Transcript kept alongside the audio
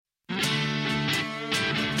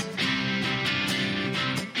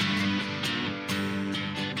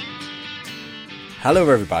Hello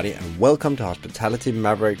everybody and welcome to Hospitality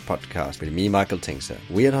Maverick Podcast with me, Michael Tingser.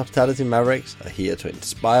 We at Hospitality Mavericks are here to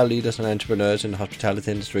inspire leaders and entrepreneurs in the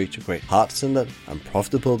hospitality industry to create heart-centered and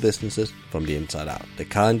profitable businesses from the inside out, the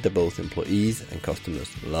kind that both employees and customers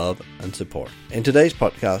love and support. In today's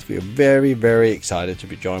podcast, we are very excited to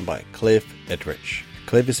be joined by Cliff Ettridge.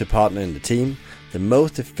 Cliff is a partner in the team, the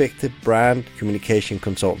most effective brand communication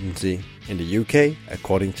consultancy in the UK,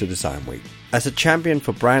 according to Design Week. As a champion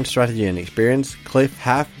for brand strategy and experience, Cliff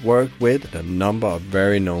have worked with a number of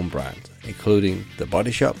very known brands, including The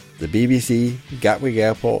Body Shop, the BBC, Gatwick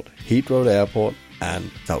Airport, Heathrow Airport,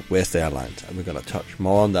 and Southwest Airlines, and we're going to touch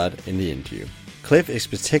more on that in the interview. Cliff is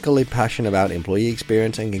particularly passionate about employee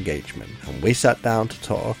experience and engagement, and we sat down to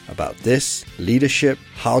talk about this, leadership,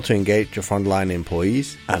 how to engage your frontline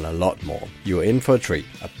employees, and a lot more. You're in for a treat,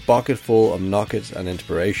 a bucket full of nuggets and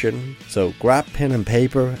inspiration, so grab pen and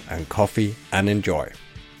paper and coffee and enjoy.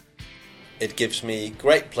 It gives me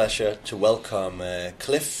great pleasure to welcome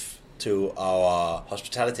Cliff to our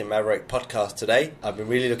Hospitality Maverick podcast today. I've been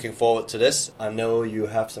really looking forward to this. I know you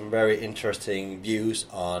have some very interesting views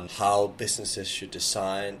on how businesses should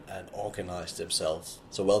design and organize themselves.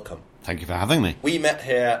 So welcome. Thank you for having me. We met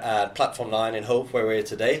here at Platform 9 in Hope, where we're here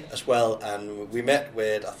today as well, and we met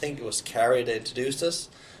with, I think it was Carrie that introduced us.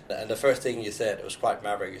 And the first thing you said, it was quite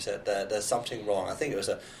maverick, you said that there's something wrong. I think it was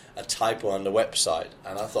a typo on the website,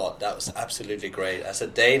 and I thought that was absolutely great. As a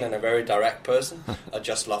Dane and a very direct person, I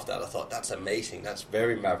just loved that. I thought, that's amazing, that's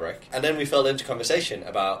very maverick. And then we fell into conversation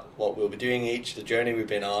about what we'll be doing each, the journey we've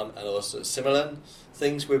been on, and also similar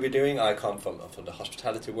things we'll be doing. I come from the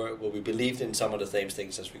hospitality work, where we believed in some of the same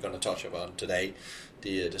things as we're going to touch about today,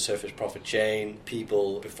 the surface profit chain,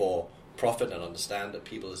 people before profit, and understand that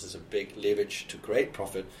people is a big leverage to create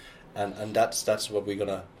profit, and that's what we're going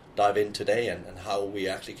to dive in today, and how we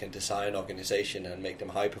actually can design organization and make them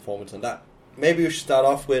high performance on that. Maybe we should start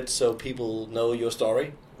off with, so people know your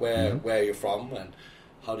story, where you're from, and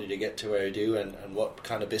how did you get to where you do, and what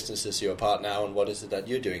kind of businesses you're a part now, and what is it that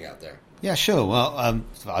you're doing out there? Yeah, sure. Well,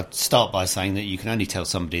 I'd start by saying that you can only tell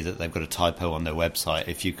somebody that they've got a typo on their website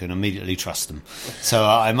if you can immediately trust them. So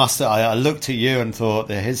I looked at you and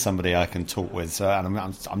thought, here's somebody I can talk with. So, and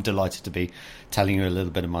I'm delighted to be telling you a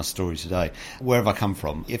little bit of my story today. Where have I come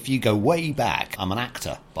from? If you go way back, I'm an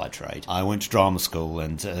actor by trade. I went to drama school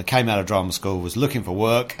and came out of drama school, was looking for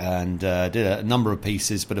work, and did a number of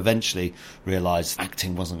pieces, but eventually realised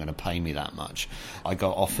acting wasn't going to pay me that much. I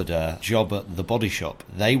got offered a job at The Body Shop.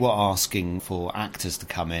 They were asking for actors to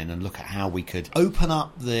come in and look at how we could open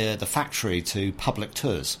up the factory to public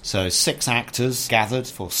tours. So 6 actors gathered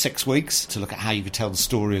for 6 weeks to look at how you could tell the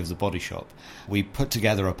story of The Body Shop. We put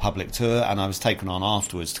together a public tour, and I was taken on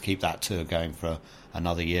afterwards to keep that tour going for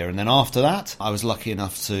another year. And then after that, I was lucky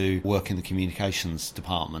enough to work in the communications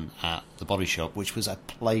department at The Body Shop, which was a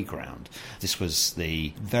playground. This was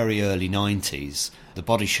the very early 90s. The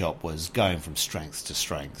Body Shop was going from strength to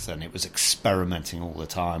strength, and it was experimenting all the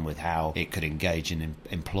time with how it could engage in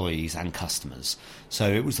employees and customers. So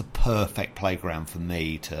it was the perfect playground for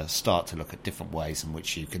me to start to look at different ways in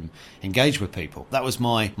which you can engage with people. That was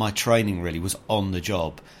my training, really, was on the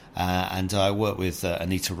job. And I worked with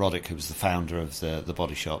Anita Roddick, who was the founder of the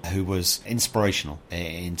Body Shop, who was inspirational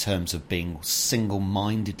in terms of being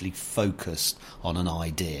single-mindedly focused on an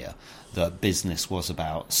idea that business was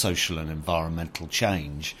about social and environmental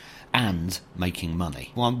change and making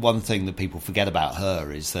money. One thing that people forget about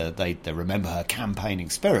her is that they remember her campaigning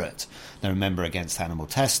spirit. They remember against animal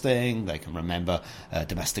testing, they can remember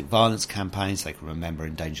domestic violence campaigns, they can remember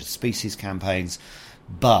endangered species campaigns,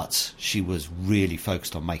 but she was really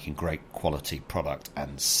focused on making great quality product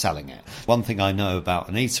and selling it. One thing I know about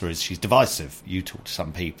Anita is she's divisive. You talk to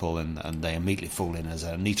some people and they immediately fall in as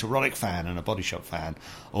an Anita Roddick fan and a Body Shop fan,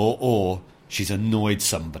 or she's annoyed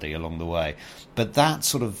somebody along the way. But that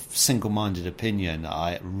sort of single-minded opinion,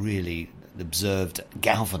 I really observed,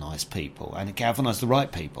 galvanised people, and it galvanised the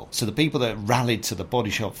right people. So the people that rallied to the Body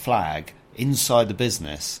Shop flag inside the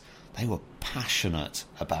business, they were passionate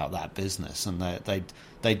about that business, and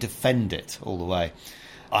they defend it all the way.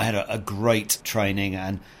 I had a great training,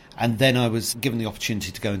 and then I was given the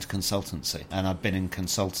opportunity to go into consultancy, and I've been in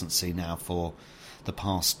consultancy now for the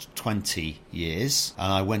past 20 years,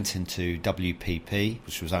 and I went into WPP,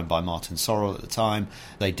 which was owned by Martin Sorrell at the time.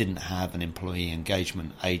 They didn't have an employee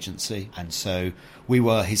engagement agency, and so we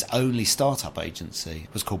were his only startup agency.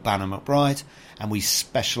 It was called Banner McBride, and we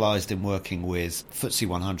specialised in working with FTSE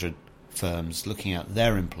 100 firms, looking at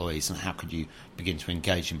their employees and how could you begin to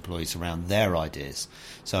engage employees around their ideas.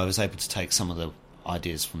 So I was able to take some of the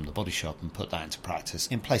ideas from The Body Shop and put that into practice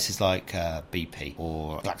in places like BP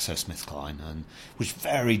or GlaxoSmithKline, which are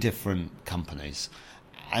very different companies.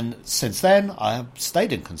 And since then, I have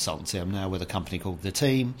stayed in consultancy. I'm now with a company called The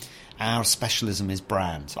Team. Our specialism is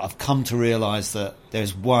brand. I've come to realise that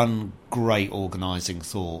there's one great organising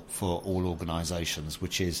thought for all organisations,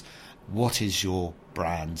 which is, what is your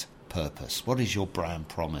brand purpose? What is your brand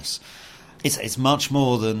promise? It's much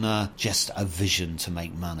more than just a vision to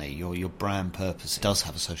make money. Your brand purpose does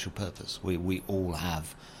have a social purpose. We all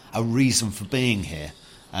have a reason for being here.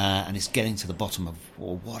 And it's getting to the bottom of,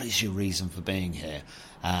 well, what is your reason for being here?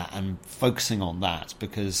 And focusing on that,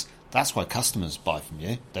 because that's why customers buy from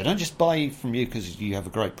you. They don't just buy from you because you have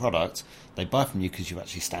a great product. They buy from you because you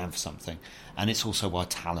actually stand for something. And it's also why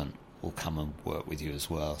talent will come and work with you as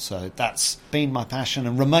well. So that's been my passion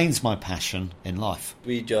and remains my passion in life.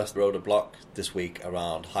 We just wrote a blog this week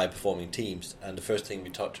around high-performing teams, and the first thing we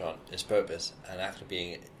touch on is purpose, and actually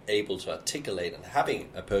being able to articulate and having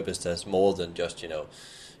a purpose that's more than just,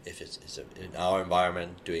 if it's in our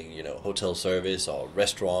environment doing, hotel service or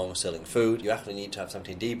restaurant selling food, you actually need to have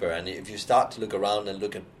something deeper. And if you start to look around and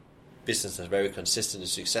look at business that's very consistent and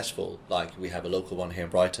successful, like we have a local one here in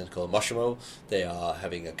Brighton called Mushroom. They are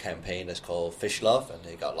having a campaign that's called Fish Love, and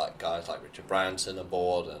they got guys like Richard Branson on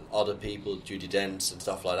board and other people, Judi Dench and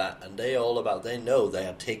stuff like that, and they know they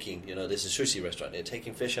are taking, this is a sushi restaurant, they're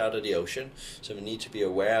taking fish out of the ocean, so we need to be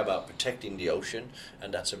aware about protecting the ocean,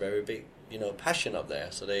 and that's a very big passion up there.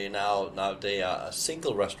 So they now they are a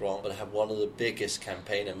single restaurant, but have one of the biggest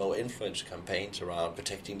campaign and more influential campaigns around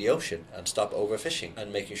protecting the ocean and stop overfishing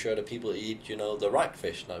and making sure that people eat, the right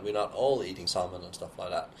fish. Now, we're not all eating salmon and stuff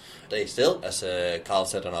like that. They still, as Carl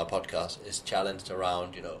said on our podcast, is challenged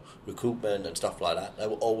around, recruitment and stuff like that. That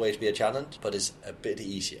will always be a challenge, but it's a bit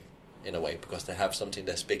easier in a way, because they have something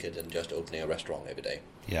that's bigger than just opening a restaurant every day.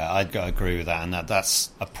 Yeah, I'd agree with that, and that's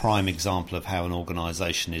a prime example of how an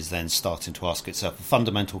organisation is then starting to ask itself a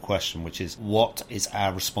fundamental question, which is, what is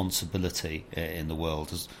our responsibility in the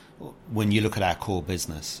world when you look at our core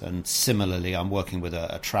business? And similarly, I'm working with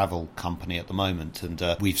a travel company at the moment, and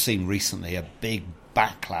we've seen recently a big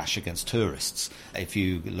backlash against tourists. If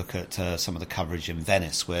you look at some of the coverage in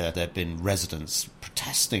Venice, where there have been residents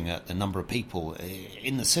protesting at the number of people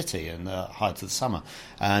in the city in the height of the summer,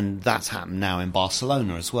 and that's happened now in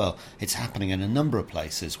Barcelona as well. It's happening in a number of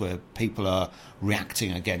places where people are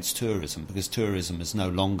reacting against tourism, because tourism is no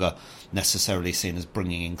longer necessarily seen as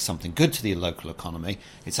bringing in something good to the local economy.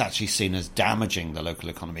 It's actually seen as damaging the local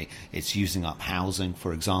economy. It's using up housing,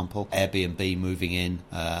 for example, Airbnb moving in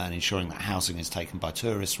and ensuring that housing is taken by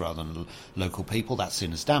tourists rather than local people. That's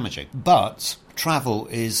seen as damaging. But travel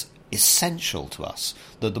is essential to us.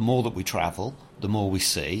 That the more that we travel, the more we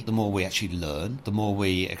see, the more we actually learn, the more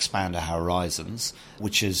we expand our horizons,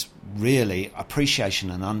 which is really appreciation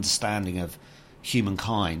and understanding of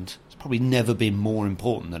humankind. It's probably never been more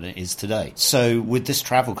important than it is today. So with this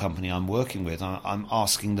travel company I'm working with, I'm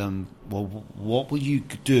asking them, well, what will you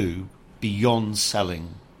do beyond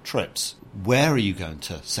selling trips? Where are you going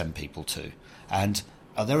to send people to? And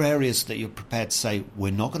are there areas that you're prepared to say,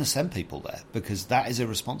 we're not going to send people there because that is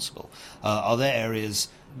irresponsible? Are there areas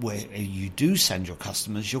where you do send your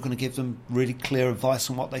customers, you're going to give them really clear advice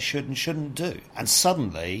on what they should and shouldn't do? And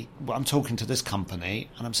suddenly, I'm talking to this company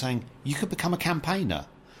and I'm saying, you could become a campaigner.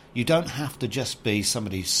 You don't have to just be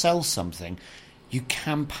somebody who sells something. You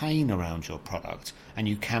campaign around your product, and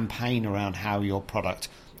you campaign around how your product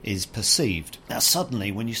is perceived. Now,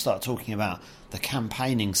 suddenly, when you start talking about the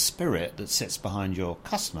campaigning spirit that sits behind your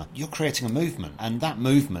customer, you're creating a movement. And that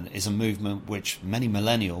movement is a movement which many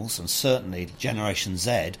millennials, and certainly Generation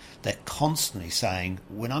Z, they're constantly saying,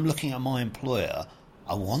 when I'm looking at my employer,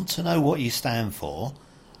 I want to know what you stand for.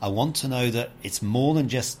 I want to know that it's more than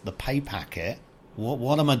just the pay packet.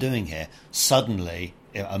 What am I doing here? Suddenly,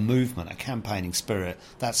 a movement, a campaigning spirit,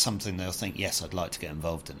 that's something they'll think, yes, I'd like to get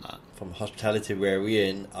involved in that. From hospitality where we're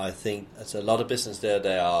in, I think there's a lot of business there.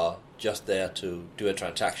 They are just there to do a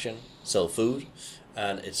transaction, sell food,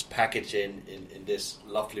 and it's packaged in this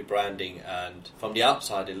lovely branding, and from the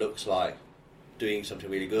outside it looks like doing something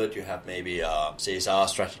really good. You have maybe a CSR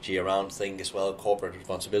strategy around things as well, corporate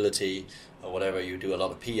responsibility or whatever. You do a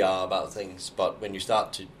lot of PR about things, but when you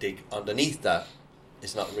start to dig underneath that,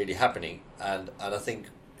 it's not really happening. And I think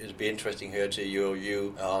it'd be interesting here to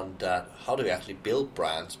you on that. How do we actually build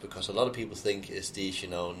brands? Because a lot of people think it's these,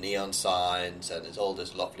 neon signs, and it's all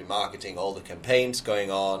this lovely marketing, all the campaigns going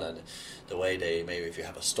on, and the way maybe if you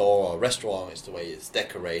have a store or a restaurant, it's the way it's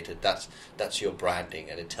decorated. That's your branding,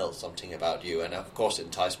 and it tells something about you. And of course, it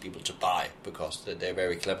entices people to buy because they're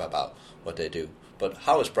very clever about what they do. But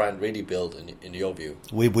how is brand really built in your view?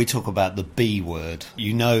 We talk about the B word.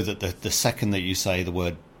 You know that the second that you say the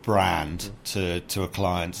word brand to a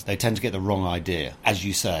client, they tend to get the wrong idea. As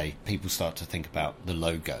you say, people start to think about the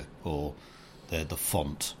logo or the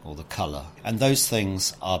font or the colour. And those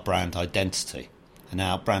things are brand identity. And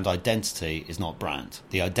now brand identity is not brand.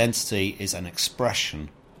 The identity is an expression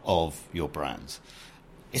of your brand.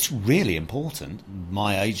 It's really important.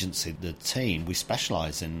 My agency, the team, we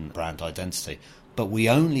specialise in brand identity, but we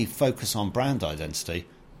only focus on brand identity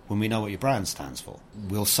when we know what your brand stands for.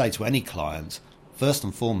 We'll say to any client, first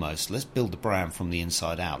and foremost, let's build the brand from the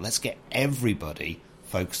inside out. Let's get everybody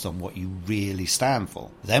focused on what you really stand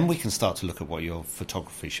for. Then we can start to look at what your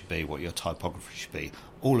photography should be, what your typography should be,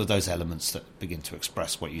 all of those elements that begin to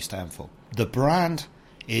express what you stand for. The brand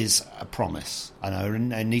is a promise. I know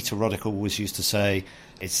Anita Roddick always used to say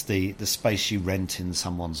it's the space you rent in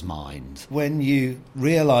someone's mind. When you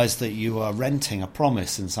realise that you are renting a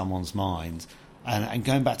promise in someone's mind and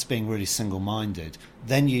going back to being really single-minded,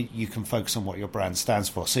 then you can focus on what your brand stands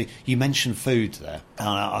for. So you mentioned food there.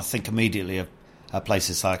 I think immediately of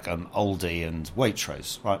places like Aldi and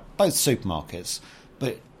Waitrose, right? Both supermarkets.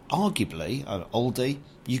 But arguably, Aldi,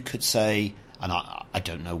 you could say, and I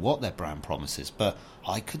don't know what their brand promise is, but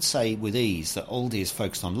I could say with ease that Aldi is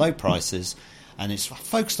focused on low prices, and it's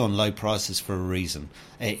focused on low prices for a reason.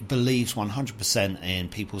 It believes 100% in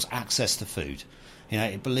people's access to food. You know,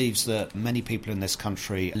 it believes that many people in this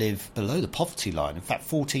country live below the poverty line. In fact,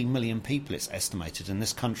 14 million people, it's estimated, in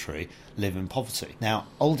this country live in poverty. Now,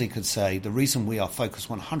 Aldi could say the reason we are focused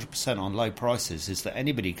 100% on low prices is that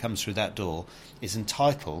anybody who comes through that door is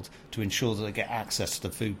entitled to ensure that they get access to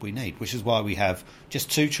the food we need, which is why we have just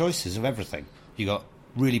two choices of everything. You got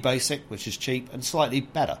really basic, which is cheap, and slightly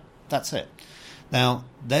better. That's it. Now,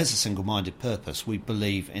 there's a single-minded purpose. We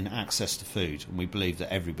believe in access to food, and we believe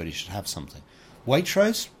that everybody should have something.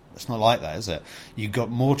 Waitrose, it's not like that, is it? You've got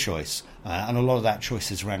more choice, and a lot of that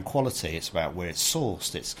choice is around quality. It's about where it's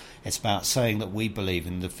sourced. It's about saying that we believe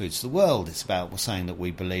in the foods of the world. It's about saying that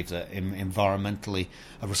we believe that environmentally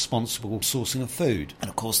a responsible sourcing of food. And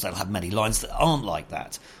of course, they'll have many lines that aren't like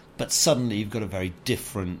that. But suddenly you've got a very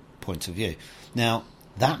different point of view. Now,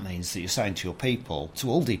 that means that you're saying to your people, to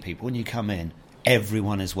Aldi people, when you come in,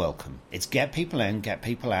 everyone is welcome. It's get people in, get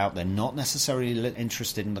people out. They're not necessarily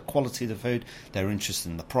interested in the quality of the food. They're interested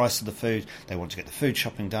in the price of the food. They want to get the food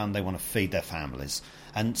shopping done. They want to feed their families.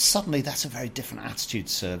 And suddenly that's a very different attitude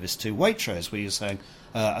service to Waitrose, where you're saying,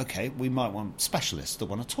 okay, we might want specialists that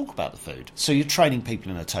want to talk about the food. So you're training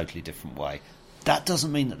people in a totally different way. That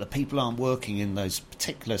doesn't mean that the people who aren't working in those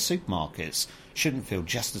particular supermarkets shouldn't feel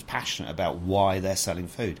just as passionate about why they're selling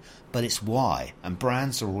food. But it's why. And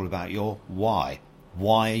brands are all about your why.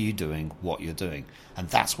 Why are you doing what you're doing? And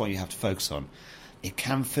that's what you have to focus on. It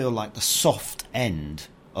can feel like the soft end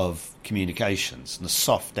of communications and the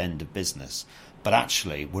soft end of business. But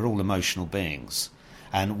actually, we're all emotional beings.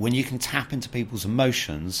 And when you can tap into people's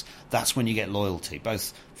emotions, that's when you get loyalty,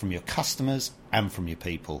 both from your customers and from your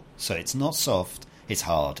people. So it's not soft, it's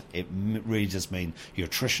hard. It really does mean your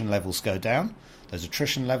attrition levels go down. Those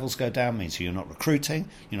attrition levels go down means you're not recruiting,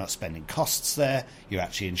 you're not spending costs there, you're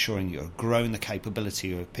actually ensuring you're growing the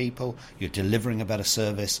capability of your people, you're delivering a better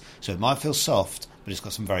service. So it might feel soft, but it's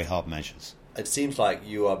got some very hard measures. It seems like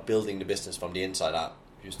you are building the business from the inside out.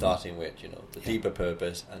 You're starting with, the deeper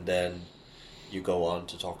purpose, and then you go on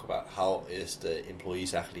to talk about how is the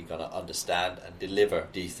employees actually going to understand and deliver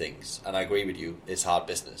these things. And I agree with you, it's hard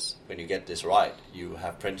business. When you get this right, you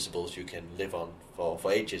have principles you can live on for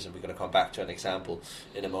ages. And we're going to come back to an example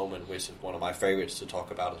in a moment, which is one of my favorites to talk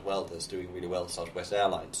about as well, that's doing really well, Southwest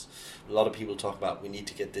Airlines. A lot of people talk about we need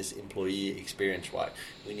to get this employee experience right.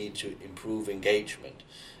 We need to improve engagement.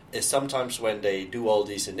 Is sometimes when they do all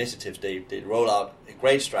these initiatives, they roll out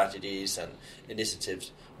great strategies and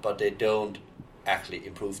initiatives, but they don't actually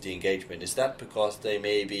improve the engagement. Is that because they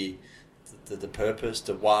maybe the purpose,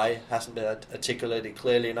 the why hasn't been articulated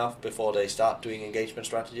clearly enough before they start doing engagement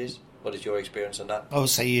strategies? What is your experience on that? I would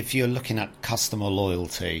say if you're looking at customer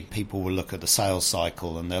loyalty, people will look at the sales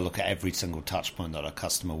cycle and they'll look at every single touch point that a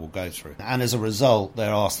customer will go through. And as a result,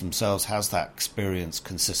 they'll ask themselves, how's that experience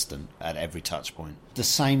consistent at every touch point? The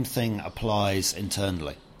same thing applies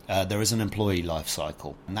internally. There is an employee life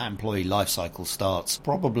cycle, and that employee life cycle starts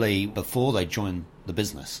probably before they join the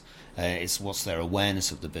business. It's what's their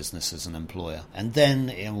awareness of the business as an employer. And then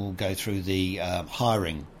it will go through the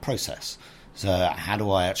hiring process. So how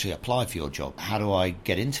do I actually apply for your job? How do I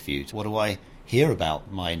get interviewed? What do I hear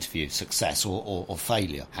about my interview success or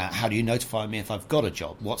failure? How do you notify me if I've got a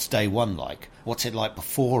job? What's day one like? What's it like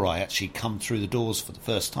before I actually come through the doors for the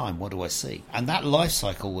first time? What do I see? And that life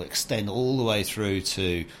cycle will extend all the way through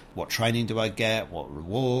to what training do I get? What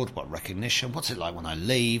reward? What recognition? What's it like when I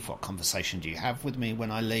leave? What conversation do you have with me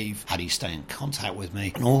when I leave? How do you stay in contact with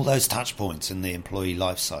me? And all those touch points in the employee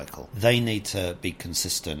life cycle, they need to be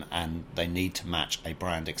consistent and they need to match a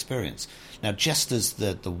brand experience. Now, just as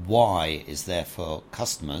the why is there for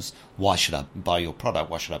customers, why should I buy your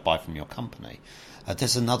product? Why should I buy from your company?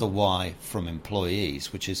 There's another why from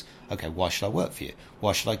employees, which is, okay, why should I work for you?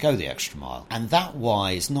 Why should I go the extra mile? And that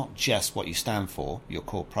why is not just what you stand for, your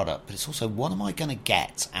core product, but it's also what am I going to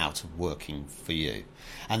get out of working for you?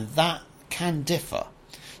 And that can differ.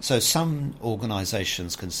 So some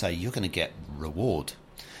organisations can say you're going to get reward.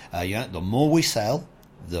 The more we sell,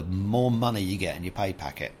 the more money you get in your pay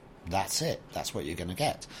packet. That's it. That's what you're going to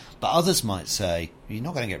get. But others might say, you're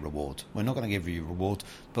not going to get reward. We're not going to give you reward,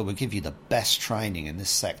 but we'll give you the best training in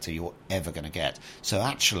this sector you're ever going to get. So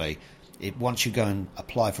actually, once you go and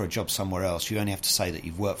apply for a job somewhere else, you only have to say that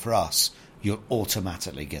you've worked for us. You'll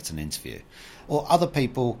automatically get an interview. Or other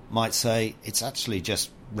people might say it's actually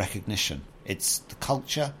just recognition. It's the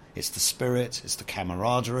culture, it's the spirit, it's the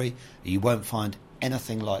camaraderie. You won't find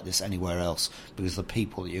anything like this anywhere else because the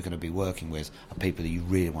people that you're going to be working with are people that you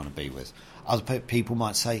really want to be with. Other people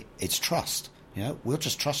might say it's trust. We'll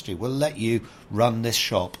just trust you. We'll let you run this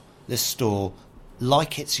shop, this store,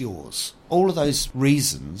 like it's yours. All of those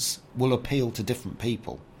reasons will appeal to different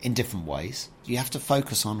people in different ways. You have to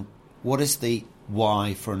focus on what is the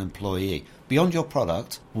why for an employee. Beyond your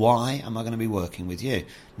product, why am I going to be working with you?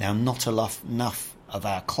 Now, not enough of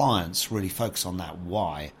our clients really focus on that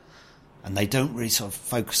why, and they don't really sort of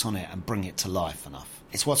focus on it and bring it to life enough.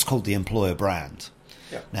 It's what's called the employer brand.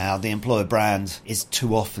 Yeah. Now, the employer brand is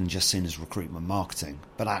too often just seen as recruitment marketing,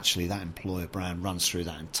 but actually that employer brand runs through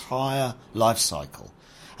that entire life cycle.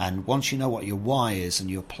 And once you know what your why is and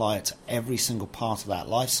you apply it to every single part of that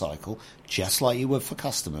life cycle, just like you would for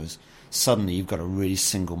customers, suddenly you've got a really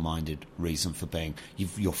single-minded reason for being.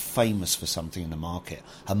 You're famous for something in the market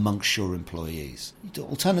amongst your employees.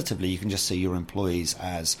 Alternatively, you can just see your employees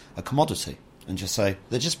as a commodity and just say,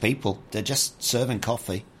 they're just people. They're just serving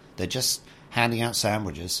coffee. They're just handing out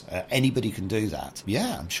sandwiches. Anybody can do that.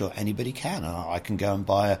 Yeah, I'm sure anybody can. I can go and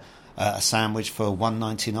buy a sandwich for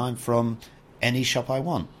 $1.99 from any shop I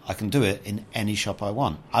want. I can do it in any shop I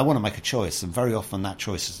want. I want to make a choice, and very often that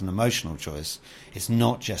choice is an emotional choice. It's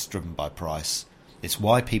not just driven by price. It's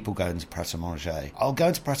why people go into Pret-a-Manger. I'll go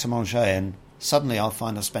into Pret-a-Manger and suddenly I'll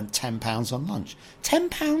find I've spent £10 on lunch.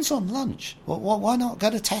 £10 on lunch? Well, why not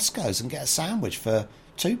go to Tesco's and get a sandwich for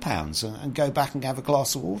 £2 and go back and have a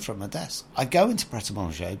glass of water at my desk? I go into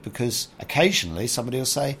Pret-a-Manger because occasionally somebody will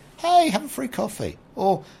say, hey, have a free coffee,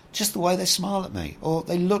 or just the way they smile at me, or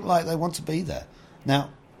they look like they want to be there. Now,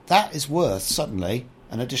 that is worth suddenly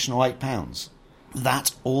an additional £8.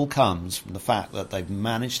 That all comes from the fact that they've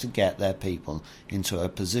managed to get their people into a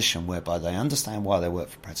position whereby they understand why they work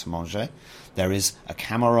for Pret-a-Manger. There is a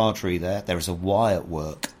camaraderie there. There is a why at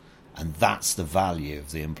work. And that's the value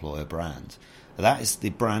of the employer brand. That is the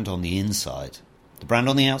brand on the inside. The brand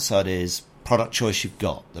on the outside is product choice you've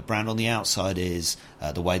got. The brand on the outside is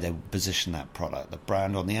the way they position that product. The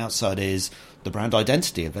brand on the outside is the brand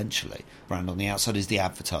identity eventually. The brand on the outside is the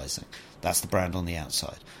advertising. That's the brand on the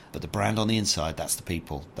outside. But the brand on the inside, that's the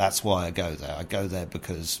people. That's why I go there. I go there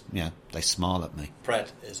because, they smile at me.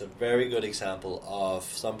 Pret is a very good example of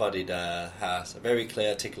somebody that has a very clear,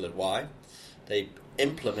 articulate why. They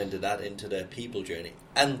implemented that into their people journey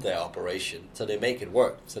and their operation, so they make it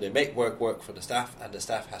work. So they make work for the staff, and the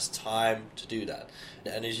staff has time to do that.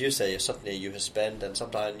 And as you say, suddenly you have spent, and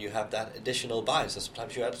sometimes you have that additional buy. So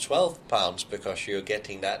sometimes you add £12 because you're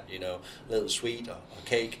getting that, little sweet or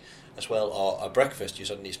cake as well, or a breakfast you're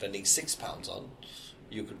suddenly spending £6 on.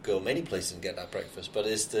 You could go many places and get that breakfast, but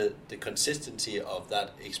it's the consistency of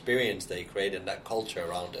that experience they create and that culture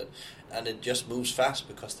around it. And it just moves fast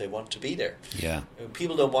because they want to be there. Yeah.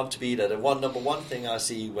 People don't want to be there. The number one thing I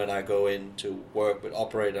see when I go in to work with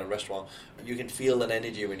operator in a restaurant, you can feel that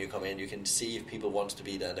energy when you come in. You can see if people want to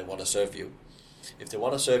be there and they want to serve you. If they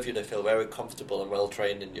want to serve you, they feel very comfortable and well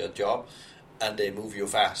trained in your job, and they move you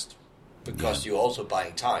fast. Because you're also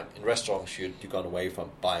buying time. In restaurants, you've gone away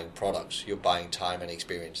from buying products. You're buying time and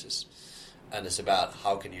experiences. And it's about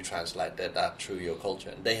how can you translate that through your culture.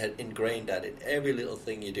 And they had ingrained that in every little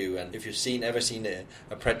thing you do. And if you've ever seen a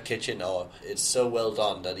Pret kitchen, or it's so well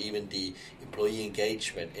done that even the employee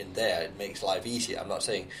engagement in there, it makes life easier. I'm not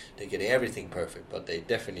saying they're getting everything perfect, but they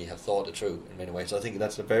definitely have thought it through in many ways. So I think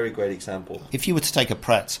that's a very great example. If you were to take a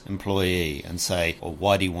Pret employee and say, well,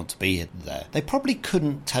 why do you want to be there? They probably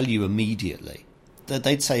couldn't tell you immediately.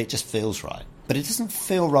 They'd say it just feels right. But it doesn't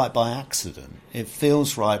feel right by accident. It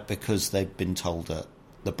feels right because they've been told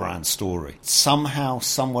the brand story. Somehow,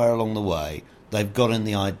 somewhere along the way, they've got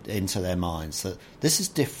into their minds that this is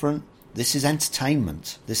different, this is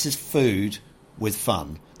entertainment, this is food with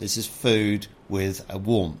fun, this is food with a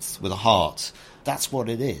warmth, with a heart. That's what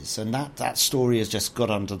it is. And that story has just got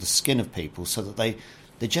under the skin of people so that they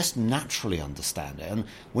just naturally understand it. And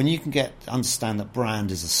when you can understand that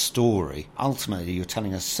brand is a story, ultimately you're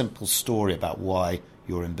telling a simple story about why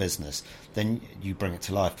you're in business, then you bring it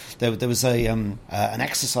to life. There was an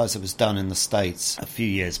exercise that was done in the States a few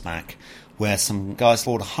years back where some guys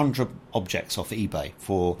bought 100 objects off eBay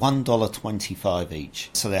for $1.25 each.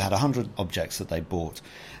 So they had 100 objects that they bought.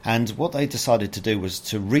 And what they decided to do was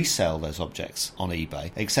to resell those objects on eBay,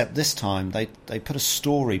 except this time they put a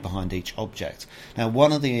story behind each object. Now,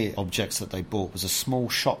 one of the objects that they bought was a small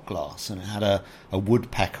shot glass, and it had a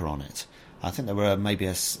woodpecker on it. I think there were maybe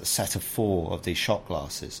a set of 4 of these shot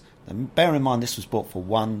glasses. And bear in mind, this was bought for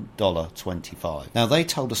 $1.25. Now, they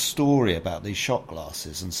told a story about these shot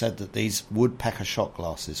glasses and said that these woodpecker shot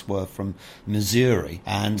glasses were from Missouri,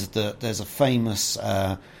 and that there's a famous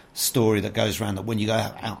story that goes around that when you go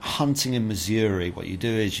out hunting in Missouri, what you do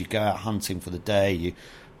is you go out hunting for the day, you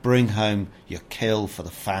bring home your kill for the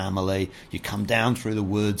family, you come down through the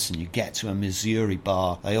woods and you get to a Missouri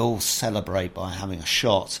bar. They all celebrate by having a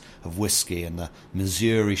shot of whiskey in the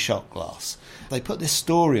Missouri shot glass. They put this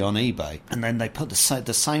story on eBay, and then they put the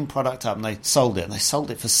same product up and they sold it, and they sold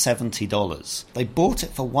it for $70. They bought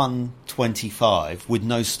it for $1.25 with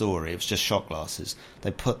no story. It was just shot glasses. They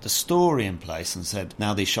put the story in place and said,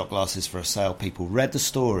 now these shot glasses for a sale. People read the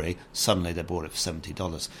story, suddenly they bought it for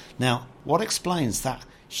 $70. Now, what explains that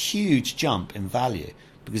huge jump in value?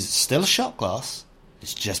 Because it's still a shot glass,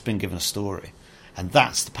 it's just been given a story. And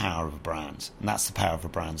that's the power of a brand. And that's the power of a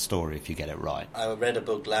brand story if you get it right. I read a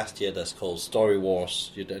book last year that's called Story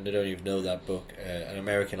Wars. You don't even know that book. An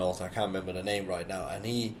American author, I can't remember the name right now. And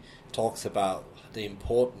he talks about the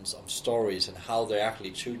importance of stories and how they're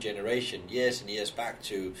actually through generation, years and years back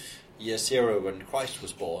to year 0 when Christ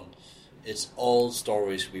was born. It's all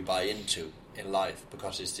stories we buy into in life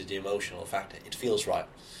because it's the emotional factor. It feels right.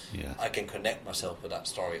 Yeah. I can connect myself with that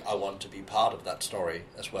story. I want to be part of that story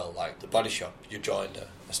as well. Like the Body Shop, you joined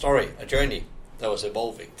a story, a journey that was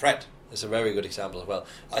evolving. Pret is a very good example as well.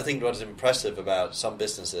 I think what's impressive about some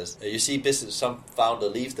businesses, you see some founder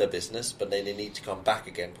leave their business, but then they need to come back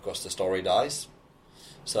again because the story dies.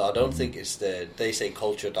 So I don't think it's they say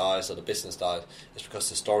culture dies or the business dies. It's because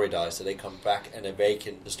the story dies. So they come back and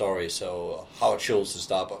awaken the story. So Howard Schultz to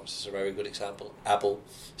Starbucks is a very good example. Apple,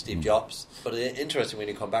 Steve Jobs. But it's interesting when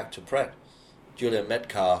you come back to Pret, Julian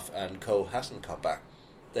Metcalf and co. hasn't come back.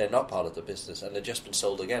 They're not part of the business and they've just been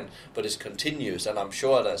sold again. But it continues, and I'm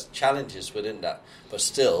sure there's challenges within that. But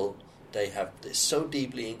still, it's so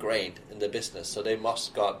deeply ingrained in the business, so they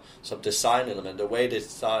must got some design element. The way they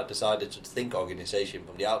decided to think organization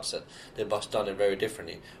from the outset, they must have done it very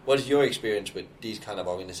differently. What is your experience with these kind of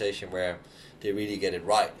organization where they really get it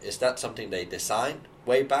right? Is that something they designed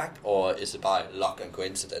way back, or is it by luck and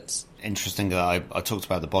coincidence? Interesting that I talked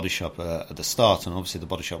about the Body Shop at the start, and obviously the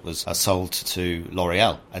Body Shop was sold to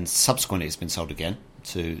L'Oreal, and subsequently it's been sold again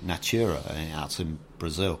to Natura out in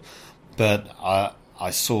Brazil. But I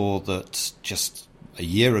saw that just a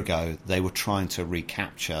year ago they were trying to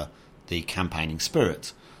recapture the campaigning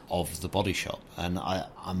spirit of the Body Shop, and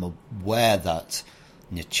I'm aware that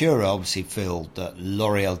Natura obviously feel that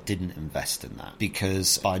L'Oreal didn't invest in that,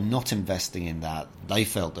 because by not investing in that, they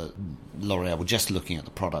felt that L'Oreal were just looking at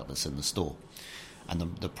the product that's in the store, and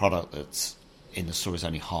the product that's in the store is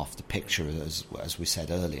only half the picture, as we said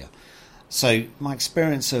earlier. So my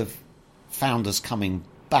experience of founders coming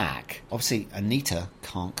back, obviously Anita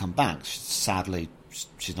can't come back, sadly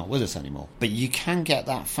she's not with us anymore, but you can get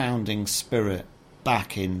that founding spirit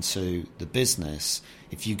back into the business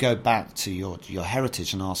if you go back to your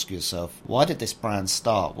heritage and ask yourself, why did this brand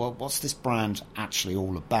start? Well, what's this brand actually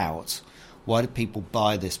all about? Why did people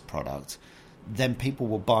buy this product? Then people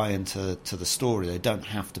will buy into the story. They don't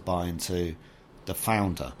have to buy into the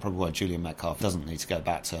founder. Probably why Julian Metcalf doesn't need to go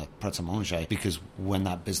back to Pret a Manger, because when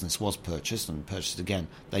that business was purchased and purchased again,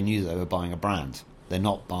 they knew they were buying a brand. They're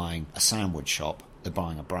not buying a sandwich shop, they're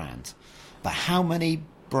buying a brand. But how many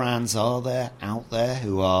brands are there out there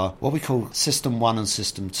who are what we call System 1 and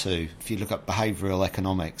System 2. If you look at behavioural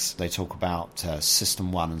economics, they talk about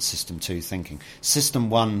System 1 and System 2 thinking. System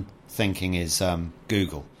 1 thinking is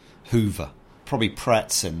Google, Hoover, probably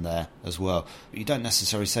Pret's in there as well. But you don't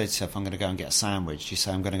necessarily say to yourself, I'm going to go and get a sandwich. You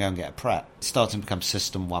say, I'm going to go and get a Pret. It's starting to become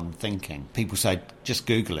System 1 thinking. People say, just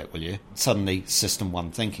Google it, will you? Suddenly, System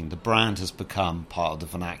 1 thinking. The brand has become part of the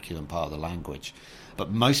vernacular and part of the language. But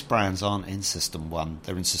most brands aren't in System 1,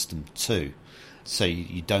 they're in System 2. So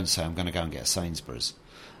you don't say, I'm going to go and get a Sainsbury's.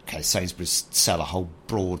 Okay, Sainsbury's sell a whole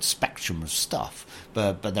broad spectrum of stuff,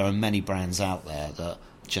 but there are many brands out there that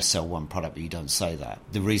just sell one product, but you don't say that.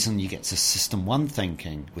 The reason you get to System 1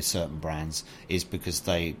 thinking with certain brands is because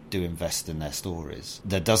they do invest in their stories.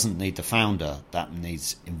 That doesn't need the founder, that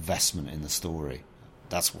needs investment in the story.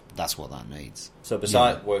 That's what that needs. So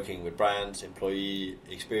besides working with brands, employee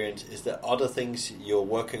experience, is there other things you're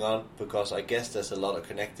working on? Because I guess there's a lot of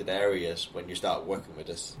connected areas when you start working with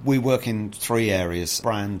this. We work in 3 areas: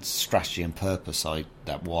 brand, strategy and purpose,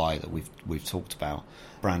 that why that we've talked about.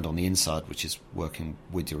 Brand on the inside, which is working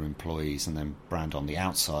with your employees, and then brand on the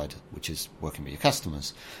outside, which is working with your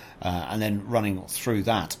customers. And then running through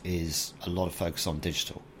that is a lot of focus on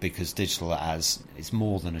digital, because digital is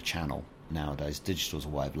more than a channel. Nowadays, digital is a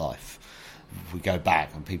way of life. If we go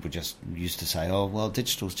back and people just used to say, oh, well,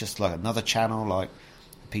 digital is just like another channel, like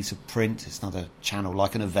a piece of print. It's another channel,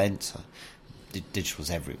 like an event. Digital is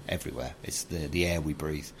everywhere. It's the air we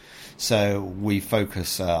breathe. So we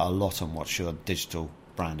focus a lot on what's your digital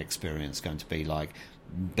brand experience going to be like,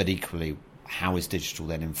 but equally, how is digital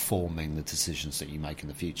then informing the decisions that you make in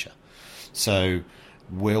the future? So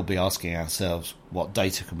we'll be asking ourselves, what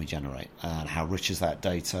data can we generate, and how rich is that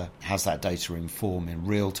data? How's that data inform in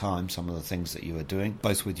real time some of the things that you are doing,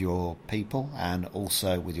 both with your people and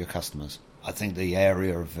also with your customers? I think the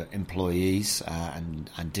area of employees and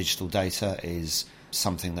digital data is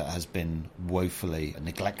something that has been woefully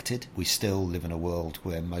neglected. We still live in a world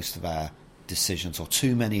where most of our decisions, or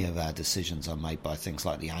too many of our decisions, are made by things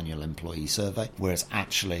like the annual employee survey, whereas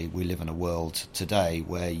actually we live in a world today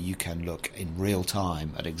where you can look in real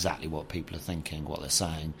time at exactly what people are thinking, what they're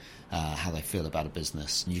saying, how they feel about a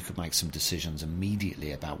business. You could make some decisions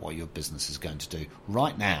immediately about what your business is going to do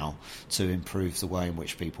right now to improve the way in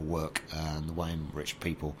which people work and the way in which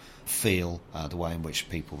people feel, the way in which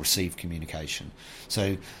people receive communication.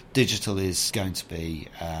 So digital is going to be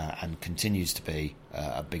and continues to be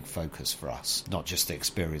a big focus for us, not just the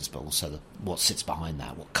experience but also what sits behind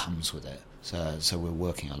that, what comes with it. So we're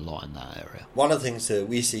working a lot in that area. One of the things that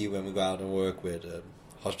we see when we go out and work with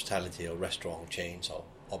hospitality or restaurant chains or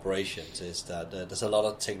operations is that there's a lot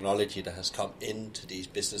of technology that has come into these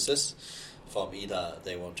businesses from either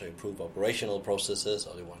they want to improve operational processes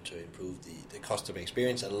or they want to improve the customer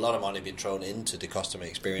experience, and a lot of money being thrown into the customer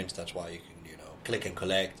experience. That's why you can click and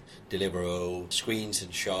collect, Deliveroo, screens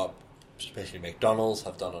in shop. Especially McDonald's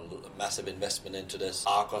have done a massive investment into this.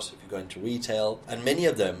 Argos, if you go into retail, and many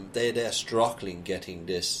of them they're struggling getting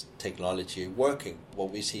this technology working.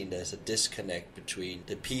 What we've seen, there's a disconnect between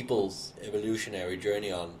the people's evolutionary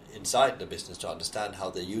journey on inside the business to understand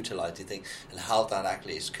how they utilize the thing and how that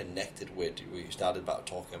actually is connected with. We started about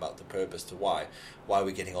talking about the purpose to why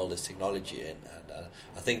we're getting all this technology in, and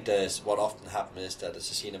I think there's what often happens is that as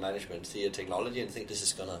a senior management see a technology and think this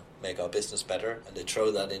is going to make our business better, and they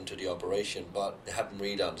throw that into the operation, but they haven't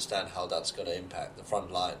really understand how that's going to impact the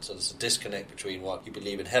front line. So there's a disconnect between what you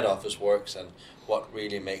believe in head office works and what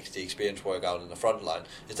really makes the experience work out in the front line.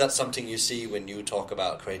 Is that something you see when you talk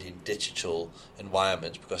about creating digital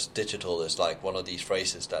environments? Because digital is like one of these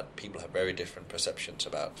phrases that people have very different perceptions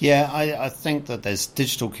about. Yeah, I think that there's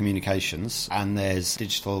digital communications and there's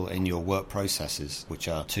digital in your work processes, which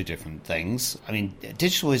are 2 different things. I mean,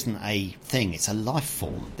 digital isn't a thing, it's a life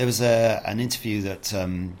form. There was an interview that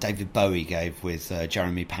David Bowie gave with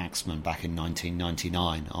Jeremy Paxman back in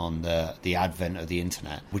 1999 on the advent of the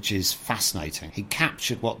internet, which is fascinating. He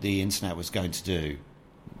captured what the internet was going to do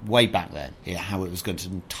way back then, how it was going to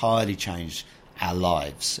entirely change our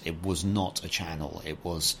lives. It was not a channel, it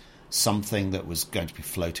was something that was going to be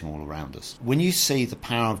floating all around us. When you see the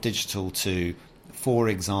power of digital to, for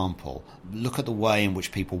example, look at the way in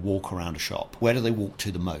which people walk around a shop. Where do they walk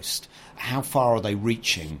to the most? How far are they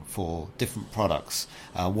reaching for different products?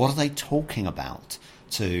 What are they talking about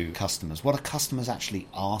to customers? What are customers actually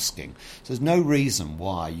asking? So there's no reason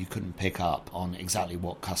why you couldn't pick up on exactly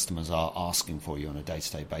what customers are asking for you on a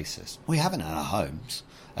day-to-day basis. We have it in our homes.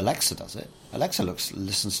 Alexa does it. Alexa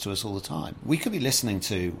listens to us all the time. We could be listening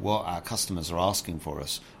to what our customers are asking for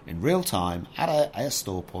us in real time at a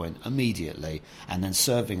store point immediately, and then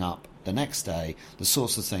serving up the next day the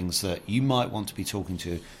sorts of things that you might want to be talking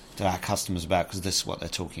to our customers about, because this is what they're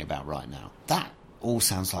talking about right now. That all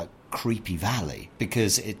sounds like Creepy Valley,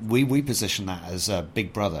 because we position that as a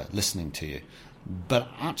big brother listening to you. But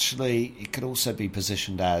actually, it could also be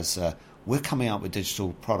positioned as we're coming up with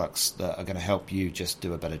digital products that are going to help you just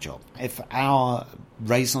do a better job. If our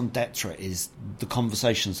raison d'etre is the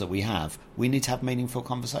conversations that we have, we need to have meaningful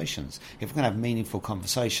conversations. If we're going to have meaningful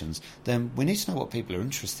conversations, then we need to know what people are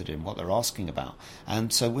interested in, what they're asking about.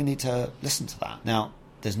 And so we need to listen to that. Now,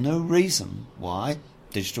 there's no reason why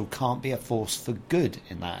digital can't be a force for good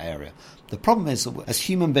in that area. The problem is that as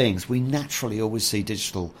human beings, we naturally always see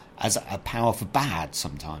digital as a power for bad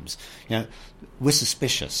sometimes. We're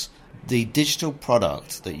suspicious. The digital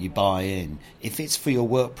product that you buy in, if it's for your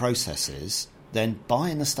work processes, then buy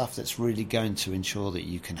in the stuff that's really going to ensure that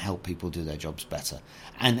you can help people do their jobs better,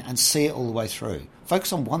 and see it all the way through.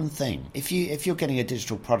 Focus on one thing. If you're getting a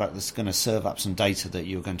digital product that's going to serve up some data that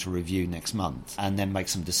you're going to review next month and then make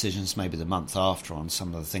some decisions maybe the month after on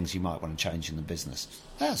some of the things you might want to change in the business,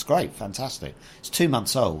 that's great, fantastic. It's 2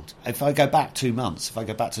 months old. If I go back 2 months, if I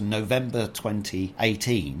go back to November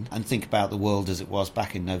 2018 and think about the world as it was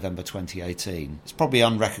back in November 2018, it's probably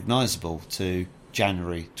unrecognisable to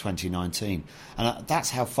January 2019. And that's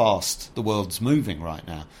how fast the world's moving right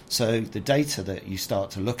now. So the data that you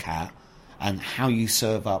start to look at and how you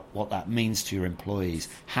serve up what that means to your employees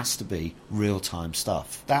has to be real-time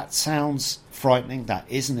stuff. That sounds frightening. That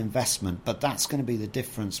is an investment, but that's going to be the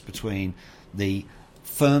difference between the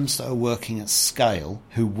firms that are working at scale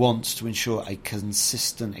who want to ensure a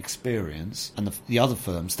consistent experience, and the other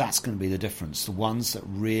firms, that's going to be the difference. The ones that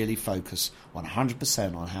really focus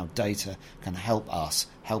 100% on how data can help us,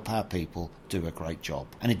 help our people do a great job.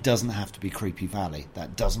 And it doesn't have to be Creepy Valley.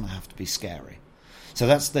 That doesn't have to be scary. So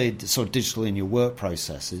that's the sort of digital in your work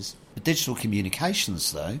processes. But digital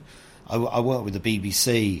communications, though, I worked with the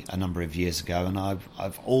BBC a number of years ago, and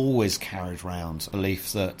I've always carried around the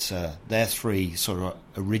belief that their three sort of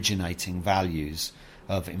originating values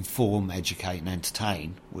of inform, educate and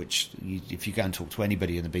entertain, which if you go and talk to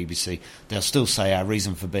anybody in the BBC, they'll still say our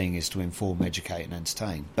reason for being is to inform, educate and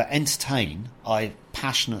entertain. But entertain, I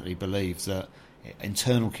passionately believe that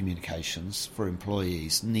internal communications for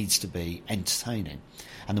employees needs to be entertaining.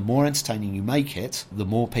 And the more entertaining you make it, the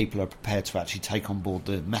more people are prepared to actually take on board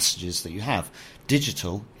the messages that you have.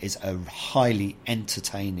 Digital is a highly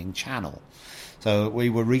entertaining channel. So we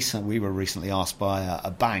were recently asked by a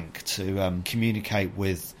bank to communicate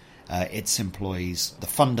with its employees the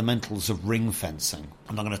fundamentals of ring fencing.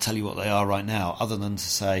 I'm not going to tell you what they are right now, other than to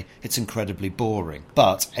say it's incredibly boring.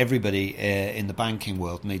 But everybody in the banking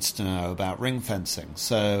world needs to know about ring fencing.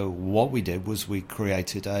 So what we did was we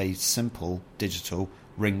created a simple digital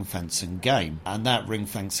ring fencing game, and that ring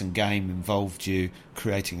fencing game involved you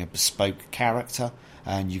creating a bespoke character,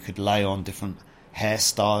 and you could lay on different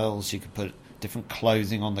hairstyles, you could put different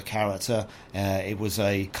clothing on the character. It was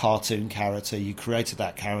a cartoon character. You created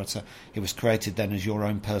that character. It was created then as your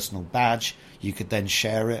own personal badge. You could then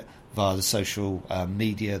share it via the social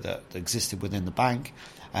media that existed within the bank,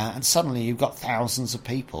 and suddenly you've got thousands of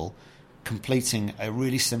people completing a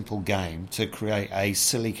really simple game to create a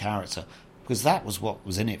silly character, because that was what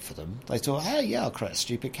was in it for them. They thought, hey, yeah, I'll create a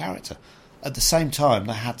stupid character. At the same time,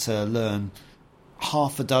 they had to learn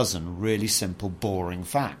half a dozen really simple, boring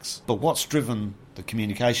facts. But what's driven the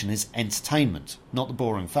communication is entertainment, not the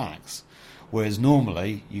boring facts. Whereas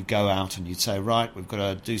normally you go out and you'd say, right, we've got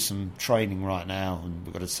to do some training right now and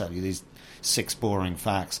we've got to tell you these 6 boring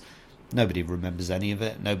facts. Nobody remembers any of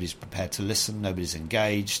it. Nobody's prepared to listen. Nobody's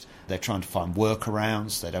engaged. They're trying to find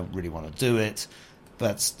workarounds. They don't really want to do it.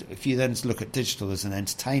 But if you then look at digital as an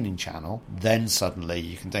entertaining channel, then suddenly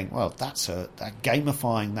you can think, well, that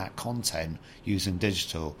gamifying that content using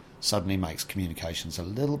digital suddenly makes communications a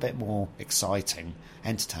little bit more exciting,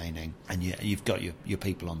 entertaining, and you've got your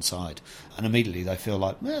people on side. And immediately they feel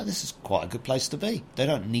like, well, this is quite a good place to be. They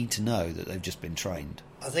don't need to know that they've just been trained.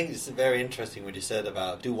 I think it's very interesting what you said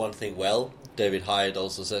about do one thing well. David Hyatt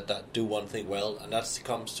also said that, do one thing well, and that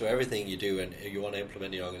comes to everything you do and you want to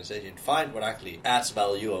implement in your organization. Find what actually adds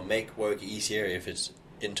value or make work easier. If it's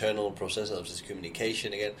internal processes, if it's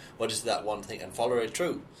communication, again, what is that one thing, and follow it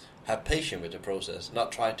through. Have patience with the process,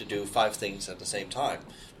 not try to do 5 things at the same time,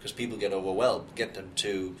 because people get overwhelmed. Get them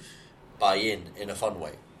to buy in a fun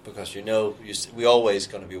way, because we're always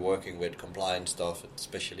going to be working with compliance stuff,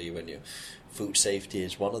 especially when food safety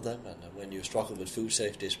is one of them, and when you struggle with food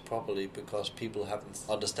safety, it's probably because people haven't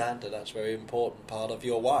understand that that's a very important part of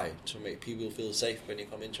your why, to make people feel safe when you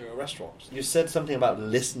come into a restaurant. You said something about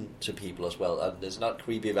listen to people as well, and it's not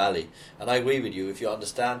Creepy Valley, and I agree with you. If you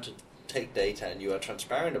understand to take data and you are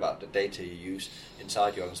transparent about the data you use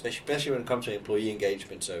inside your organization, especially when it comes to employee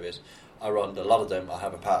engagement surveys. I run a lot of them. I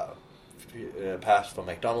have a past for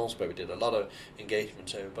McDonald's where we did a lot of engagement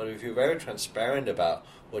surveys. But if you're very transparent about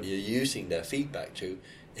what you're using their feedback to,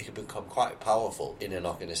 it can become quite powerful in an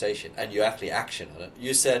organization, and you actually action on it.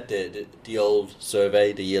 You said the old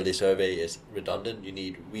survey, the yearly survey, is redundant. You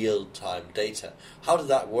need real-time data. How does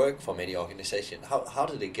that work for many organizations? How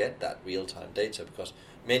do they get that real-time data? Because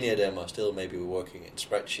many of them are still maybe working in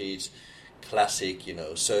spreadsheets, classic,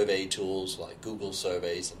 survey tools like Google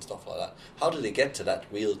surveys and stuff like that. How do they get to that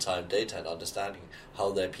real-time data and understanding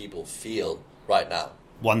how their people feel right now?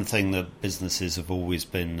 One thing that businesses have always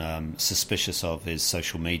been suspicious of is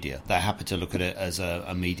social media. They're happy to look at it as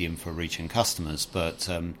a medium for reaching customers, but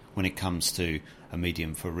when it comes to a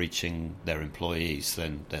medium for reaching their employees,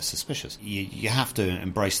 then they're suspicious. You have to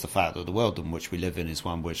embrace the fact that the world in which we live in is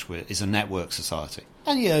one which is a network society.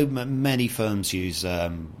 And many firms use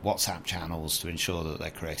WhatsApp channels to ensure that they're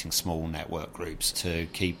creating small network groups to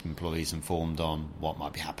keep employees informed on what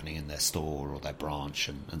might be happening in their store or their branch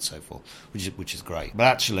and so forth, which is great. But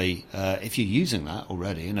actually, if you're using that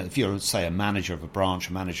already, if you're, say, a manager of a branch,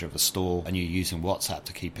 a manager of a store, and you're using WhatsApp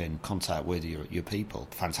to keep in contact with your people,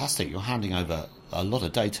 fantastic. You're handing over a lot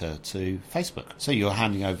of data to Facebook. So you're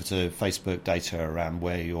handing over to Facebook data around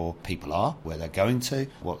where your people are, where they're going to,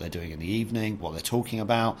 what they're doing in the evening, what they're talking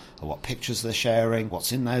about, or what pictures they're sharing,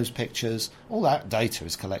 what's in those pictures. All that data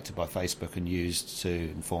is collected by Facebook and used to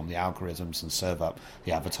inform the algorithms and serve up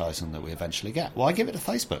the advertising that we eventually get. Why give it to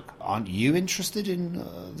Facebook? Aren't you interested in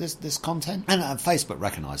this content? And Facebook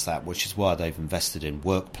recognise that, which is why they've invested in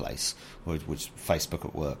Workplace, which Facebook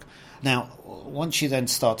at Work. Now, once you then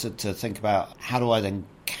started to think about how do I then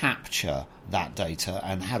capture that data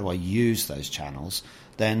and how do I use those channels,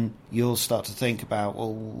 then you'll start to think about,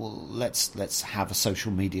 well let's have a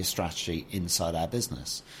social media strategy inside our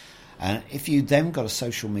business. And if you then got a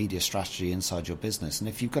social media strategy inside your business, and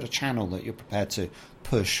if you've got a channel that you're prepared to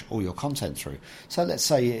push all your content through. So let's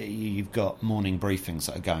say you've got morning briefings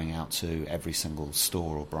that are going out to every single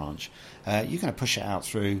store or branch. You're going to push it out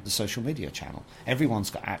through the social media channel. Everyone's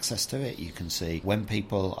got access to it. You can see when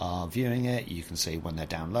people are viewing it. You can see when they're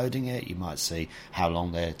downloading it. You might see how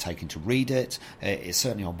long they're taking to read it. It's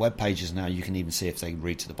certainly on web pages now. You can even see if they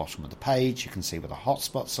read to the bottom of the page. You can see where the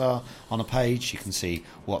hotspots are on a page. You can see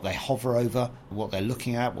what they hover over, what they're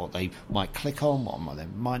looking at, what they might click on, what they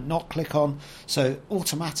might not click on. So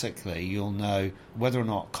automatically you'll know whether or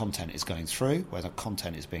not content is going through, whether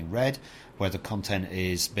content is being read, whether content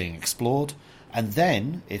is being explored. And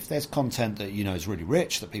then if there's content that is really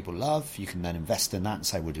rich, that people love, you can then invest in that and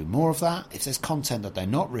say we'll do more of that. If there's content that they're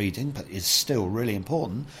not reading but is still really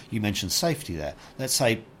important, you mentioned safety there. Let's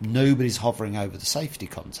say nobody's hovering over the safety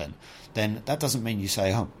content. Then that doesn't mean you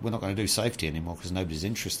say, we're not going to do safety anymore because nobody's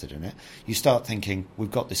interested in it. You start thinking,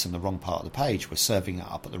 we've got this in the wrong part of the page. We're serving it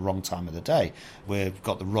up at the wrong time of the day. We've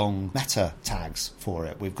got the wrong meta tags for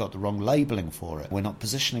it. We've got the wrong labeling for it. We're not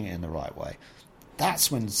positioning it in the right way.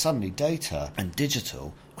 That's when suddenly data and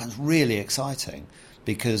digital becomes really exciting,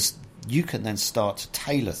 because you can then start to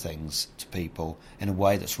tailor things to people in a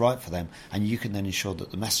way that's right for them, and you can then ensure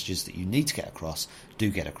that the messages that you need to get across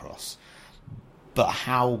do get across. But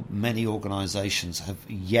how many organisations have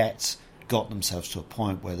yet got themselves to a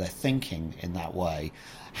point where they're thinking in that way?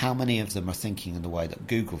 How many of them are thinking in the way that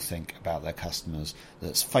Google think about their customers,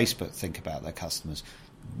 that Facebook think about their customers?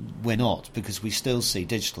 We're not, because we still see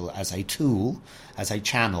digital as a tool, as a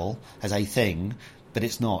channel, as a thing, but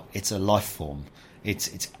it's not. It's a life form.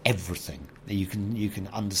 It's everything. You can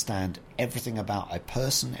understand everything about a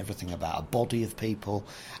person, everything about a body of people,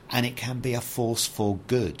 and it can be a force for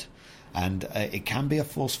good. And it can be a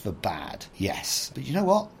force for bad, yes. But you know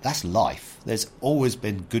what? That's life. There's always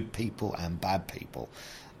been good people and bad people.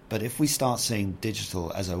 But if we start seeing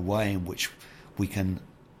digital as a way in which we can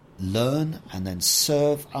learn and then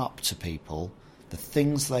serve up to people the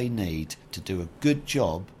things they need to do a good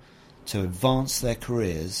job, to advance their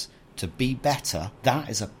careers, to be better, that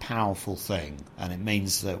is a powerful thing. And it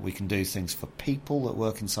means that we can do things for people that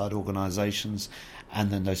work inside organisations,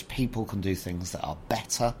 and then those people can do things that are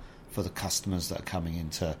better for the customers that are coming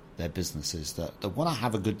into their businesses that want to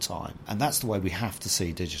have a good time. And that's the way we have to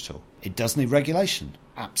see digital. It does need regulation,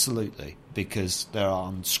 absolutely, because there are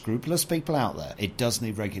unscrupulous people out there. It does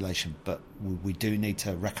need regulation, but we do need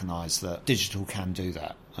to recognise that digital can do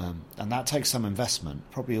that. And that takes some investment.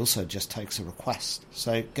 Probably also just takes a request.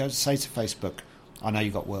 So go say to Facebook, I know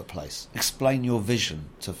you've got Workplace. Explain your vision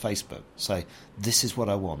to Facebook. Say, this is what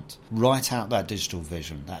I want. Write out that digital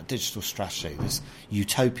vision, that digital strategy, this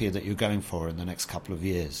utopia that you're going for in the next couple of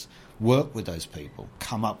years. work with those people,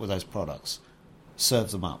 come up with those products,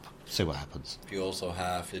 serve them up, see what happens. You also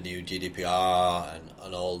have the new GDPR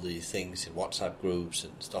and all these things in WhatsApp groups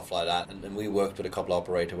and stuff like that. And we worked with a couple of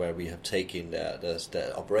operators where we have taken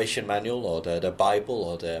the operation manual or the Bible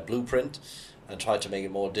or the blueprint and tried to make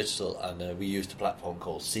it more digital. And we used a platform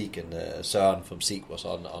called Seek, and Søren from Seek was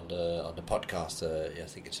on the podcast. I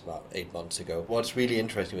think it's about 8 months ago. What's really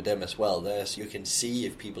interesting with them as well, you can see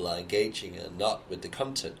if people are engaging or not with the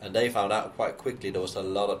content. And they found out quite quickly there was a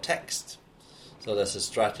lot of text. So there's a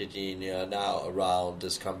strategy now around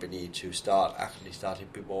this company to starting a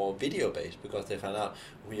bit more video-based, because they found out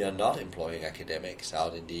we are not employing academics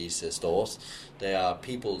out in these stores. They are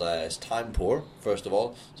people that is time poor, first of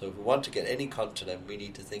all. So if we want to get any content, we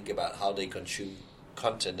need to think about how they consume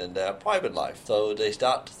content in their private life. So they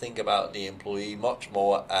start to think about the employee much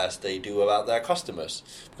more as they do about their customers,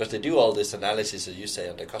 because they do all this analysis, as you say,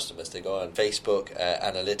 on their customers. They go on Facebook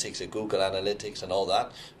analytics and Google analytics and all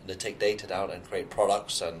that, and they take data down and create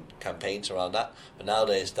products and campaigns around that. But now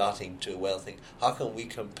they're starting to think, how can we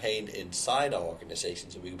campaign inside our organization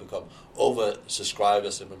so we can become over-subscribed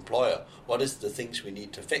as an employer? What is the things we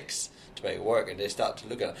need to fix to make it work? And they start to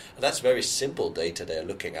look at it. And that's very simple data they're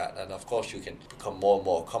looking at. And of course you can become more and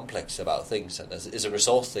more complex about things, and it's a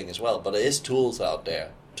resource thing as well. But there is tools out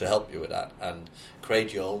there to help you with that and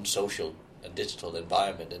create your own social and digital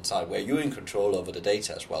environment inside where you're in control over the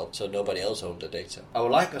data as well, so nobody else owns the data. I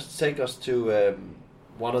would like us to take us to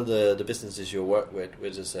one of the businesses you work with,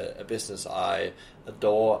 which is a business I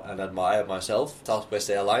adore and admire myself, Southwest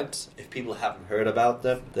Airlines. If people haven't heard about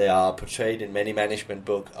them, they are portrayed in many management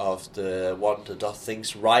books of the one that does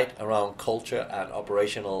things right around culture and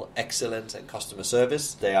operational excellence and customer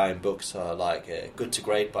service. They are in books like Good to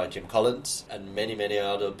Great by Jim Collins, and many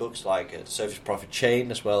other books like Service Profit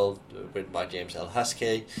Chain as well, written by James L.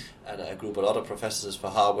 Haskell, and a group of other professors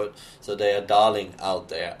for Harvard. So they are darling out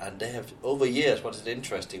there, and they have, over years, what is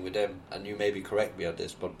interesting with them, and you maybe correct me on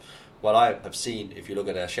this, but what I have seen, if you look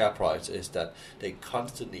at their share price, is that they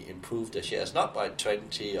constantly improve their shares, not by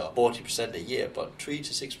 20 or 40% a year, but 3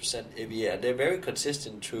 to 6% every year. And they're very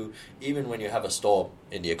consistent through, even when you have a storm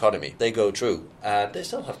in the economy, they go through, and they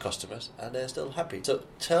still have customers, and they're still happy. So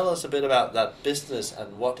tell us a bit about that business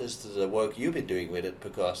and what is the work you've been doing with it,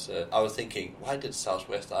 because I was thinking, why did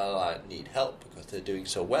Southwest Airlines need help? Because they're doing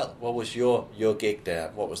so well. What was your gig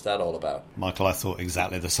there? What was that all about? Michael, I thought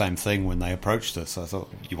exactly the same thing when they approached us. I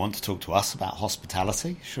thought, you want to talk to us about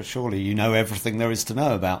hospitality? Surely you know everything there is to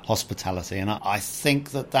know about hospitality. And I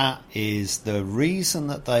think that is the reason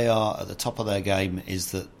that they are at the top of their game,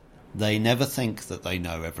 is that they never think that they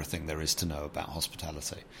know everything there is to know about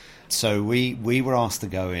hospitality. So we were asked to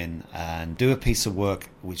go in and do a piece of work,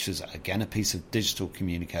 which is, again, a piece of digital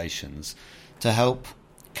communications, to help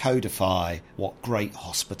codify what great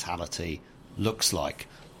hospitality looks like,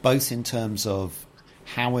 both in terms of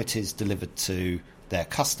how it is delivered to their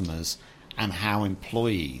customers and how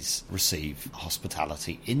employees receive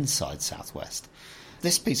hospitality inside Southwest.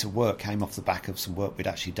 This piece of work came off the back of some work we'd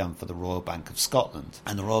actually done for the Royal Bank of Scotland.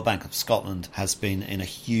 And the Royal Bank of Scotland has been in a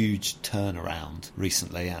huge turnaround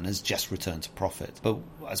recently and has just returned to profit. But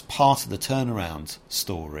as part of the turnaround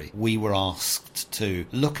story, we were asked to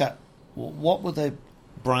look at what were the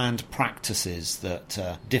brand practices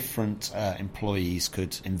that different employees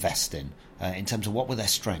could invest in terms of what were their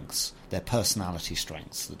strengths, their personality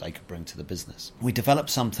strengths that they could bring to the business. We developed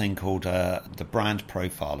something called the brand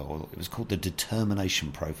profiler, or it was called the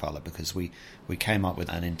determination profiler, because we came up with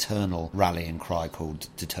an internal rallying cry called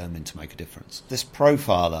Determined to Make a Difference. This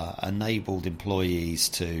profiler enabled employees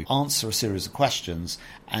to answer a series of questions,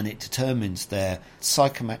 and it determines their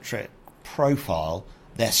psychometric profile,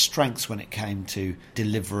 their strengths when it came to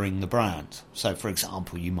delivering the brand. So, for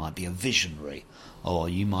example, you might be a visionary, or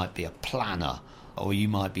you might be a planner, or you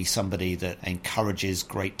might be somebody that encourages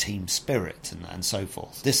great team spirit and so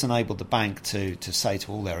forth. This enabled the bank to say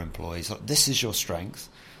to all their employees, look, this is your strength.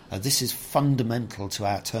 This is fundamental to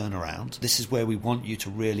our turnaround. This is where we want you to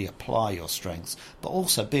really apply your strengths, but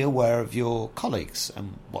also be aware of your colleagues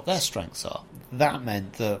and what their strengths are. That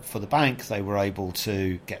meant that for the bank, they were able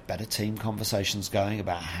to get better team conversations going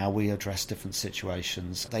about how we address different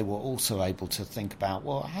situations. They were also able to think about,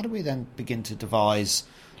 well, how do we then begin to devise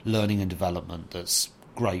learning and development that's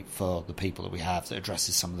great for the people that we have, that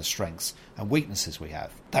addresses some of the strengths and weaknesses we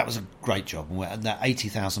have. That was a great job. And there are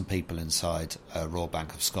 80,000 people inside Royal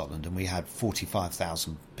Bank of Scotland, and we had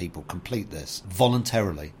 45,000 people complete this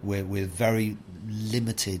voluntarily with very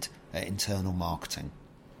limited internal marketing.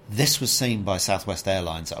 This was seen by Southwest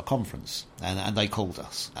Airlines at a conference, and they called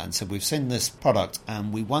us and said, we've seen this product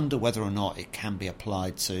and we wonder whether or not it can be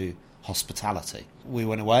applied to hospitality. We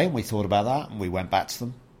went away and we thought about that, and we went back to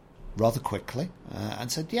them rather quickly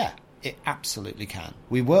and said, yeah, it absolutely can.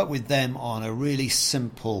 We worked with them on a really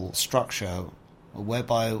simple structure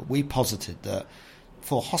whereby we posited that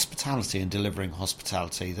for hospitality and delivering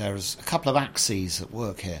hospitality, there's a couple of axes at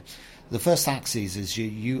work here. The first axis is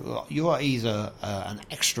you are either an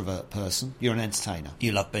extrovert person, you're an entertainer,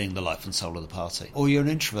 you love being the life and soul of the party, or you're an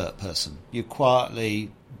introvert person, you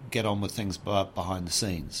quietly get on with things behind the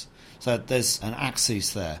scenes. So there's an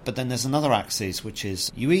axis there. But then there's another axis, which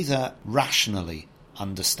is you either rationally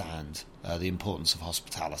understand the importance of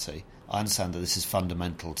hospitality. I understand that this is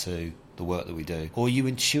fundamental to the work that we do. Or you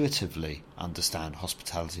intuitively understand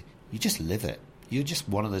hospitality. You just live it. You're just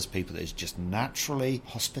one of those people that is just naturally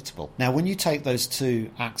hospitable. Now, when you take those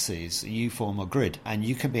two axes, you form a grid. And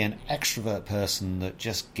you can be an extrovert person that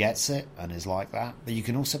just gets it and is like that. But you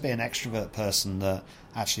can also be an extrovert person that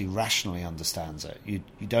actually rationally understands it. You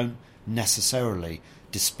don't necessarily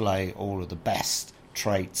display all of the best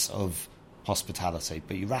traits of hospitality,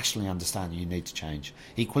 but you rationally understand you need to change.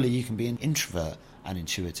 Equally, you can be an introvert and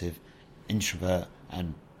intuitive, introvert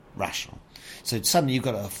and rational. So suddenly you've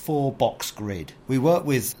got a 4-box grid. We worked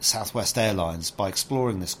with Southwest Airlines by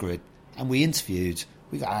exploring this grid, and we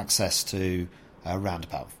got access to around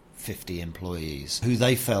about 50 employees who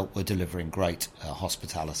they felt were delivering great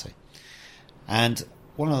hospitality. And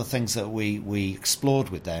one of the things that we explored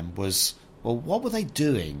with them was, well, what were they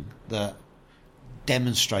doing that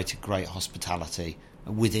demonstrated great hospitality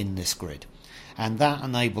within this grid? And that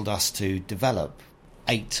enabled us to develop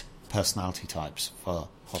 8 personality types for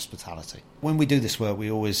hospitality. When we do this work, we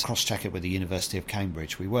always cross-check it with the University of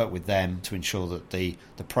Cambridge. We work with them to ensure that the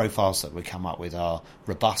profiles that we come up with are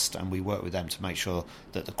robust, and we work with them to make sure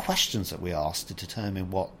that the questions that we ask to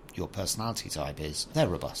determine what your personality type is, they're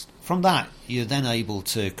robust. From that, you're then able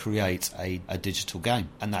to create a digital game,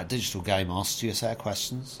 and that digital game asks you a set of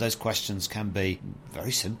questions. Those questions can be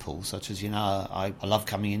very simple, such as, I love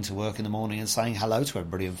coming into work in the morning and saying hello to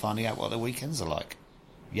everybody and finding out what their weekends are like.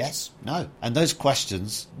 Yes, no. And those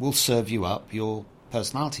questions will serve you up your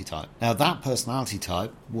personality type. Now, that personality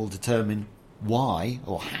type will determine why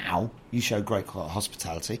or how you show great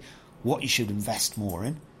hospitality, what you should invest more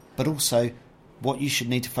in, but also what you should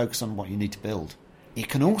need to focus on, what you need to build. It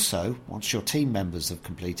can also, once your team members have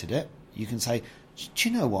completed it, you can say, do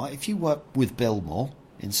you know what? If you work with Bill more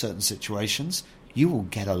in certain situations, you will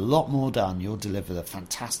get a lot more done. You'll deliver the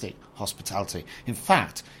fantastic hospitality. In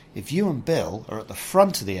fact, if you and Bill are at the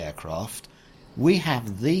front of the aircraft, we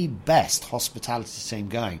have the best hospitality team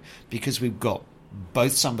going, because we've got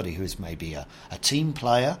both somebody who is maybe a team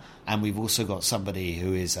player, and we've also got somebody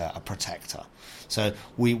who is a protector. So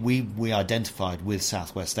we identified with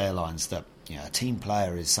Southwest Airlines that a team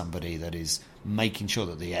player is somebody that is making sure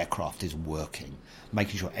that the aircraft is working,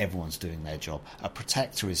 making sure everyone's doing their job. A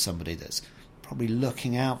protector is somebody that's probably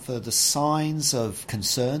looking out for the signs of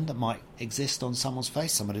concern that might exist on someone's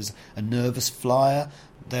face. Somebody's a nervous flyer.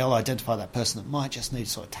 They'll identify that person that might just need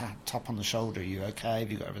sort of tap on the shoulder. Are you okay?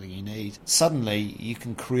 Have you got everything you need? Suddenly, you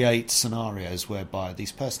can create scenarios whereby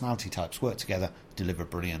these personality types work together, deliver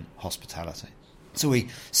brilliant hospitality. So we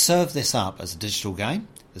serve this up as a digital game,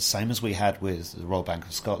 the same as we had with the Royal Bank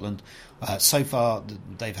of Scotland. So far,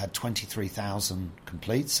 they've had 23,000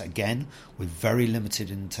 completes, again, with very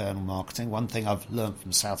limited internal marketing. One thing I've learned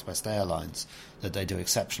from Southwest Airlines that they do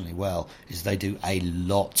exceptionally well is they do a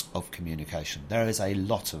lot of communication. There is a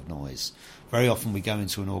lot of noise. Very often we go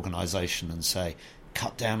into an organisation and say,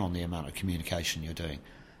 cut down on the amount of communication you're doing.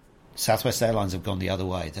 Southwest Airlines have gone the other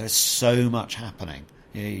way. There is so much happening.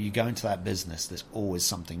 You go into that business, there's always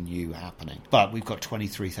something new happening. But we've got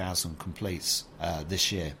 23,000 completes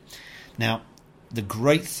this year. Now, the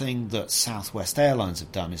great thing that Southwest Airlines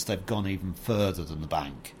have done is they've gone even further than the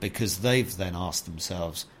bank, because they've then asked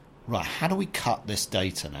themselves, right, how do we cut this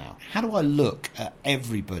data now? How do I look at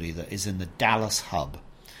everybody that is in the Dallas hub?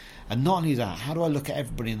 And not only that, how do I look at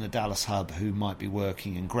everybody in the Dallas hub who might be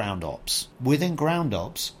working in ground ops? Within ground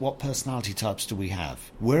ops, what personality types do we have?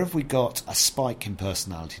 Where have we got a spike in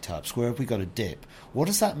personality types? Where have we got a dip? What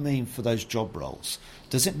does that mean for those job roles?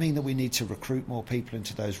 Does it mean that we need to recruit more people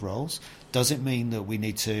into those roles? Does it mean that we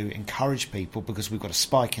need to encourage people, because we've got a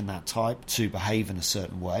spike in that type, to behave in a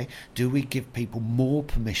certain way? Do we give people more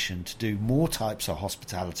permission to do more types of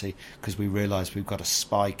hospitality because we realise we've got a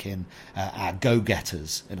spike in our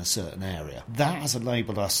go-getters in a certain certain area. That has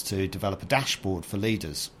enabled us to develop a dashboard for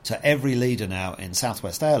leaders. So every leader now in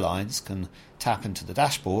Southwest Airlines can tap into the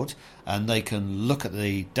dashboard and they can look at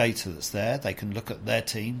the data that's there, they can look at their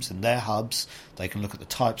teams and their hubs, they can look at the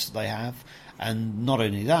types that they have, and not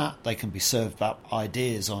only that, they can be served up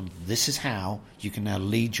ideas on this is how you can now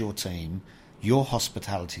lead your team, your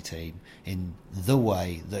hospitality team, in the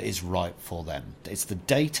way that is right for them. It's the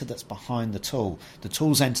data that's behind the tool. The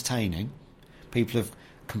tool's entertaining. People have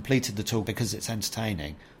completed the tool because it's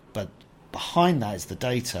entertaining, but behind that is the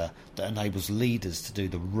data that enables leaders to do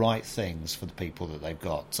the right things for the people that they've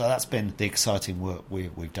got. So that's been the exciting work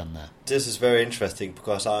we've done there. This is very interesting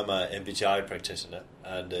because I'm an MBTI practitioner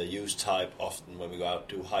and use type often when we go out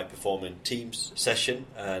to high-performing teams session.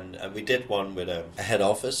 And we did one with a head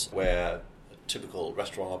office where a typical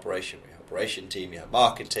restaurant operation, you have operation team, you have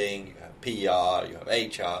marketing, you have PR, you have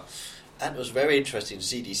HR. And it was very interesting to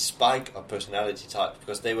see the spike of personality types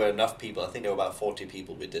because there were enough people. I think there were about 40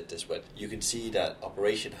 people we did this with. You can see that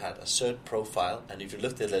operation had a certain profile, and if you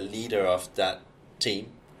looked at the leader of that team,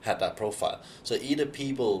 had that profile. So either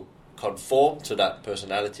people conformed to that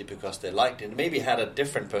personality because they liked it, maybe had a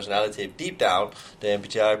different personality. Deep down, the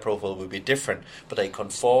MBTI profile would be different, but they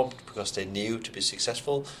conformed because they knew to be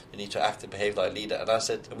successful, you need to act and behave like a leader. And I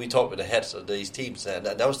said, we talked with the heads of these teams, and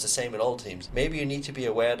that was the same in all teams. Maybe you need to be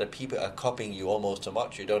aware that people are copying you almost too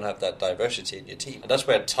much. You don't have that diversity in your team. And that's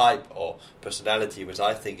where type or personality, which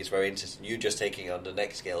I think is very interesting, you're just taking on the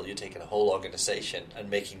next scale, you're taking a whole organization and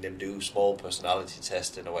making them do small personality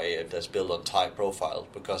tests in a way that's built on type profile,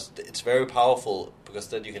 because it's very powerful, because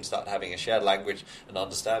then you can start having a shared language and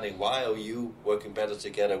understanding why are you working better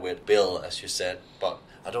together with Bill, as you said, but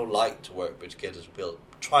I don't like to work together with Bill.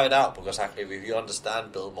 Try it out, because actually if you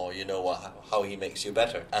understand Bill more, you know how he makes you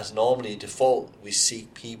better. As normally default, we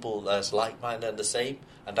seek people as like-minded and the same,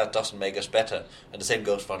 and that doesn't make us better. And the same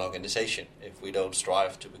goes for an organization. If we don't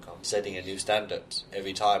strive to become setting a new standards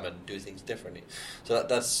every time and do things differently. So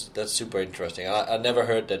that's super interesting. I never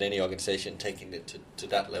heard that any organization taking it to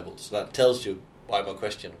that level. So that tells you why my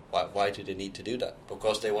question, why do they need to do that?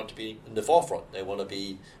 Because they want to be in the forefront. They want to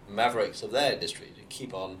be mavericks of their industry, to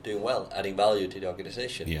keep on doing well, adding value to the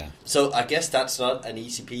organization. Yeah. So I guess that's not an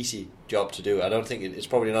easy peasy job to do. I don't think it's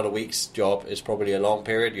probably not a week's job. It's probably a long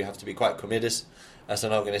period. You have to be quite committed as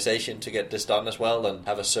an organization to get this done as well, and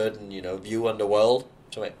have a certain view on the world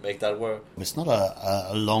to make that work. It's not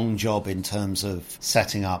a long job in terms of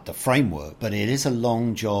setting up the framework, but it is a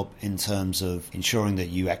long job in terms of ensuring that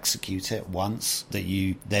you execute it once, that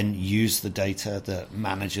you then use the data, that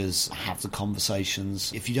managers have the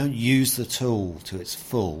conversations. If you don't use the tool to its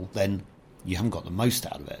full, then you haven't got the most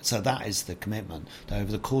out of it. So that is the commitment, that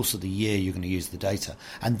over the course of the year you're going to use the data.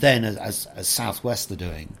 And then, as Southwest are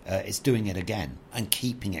doing, it's doing it again and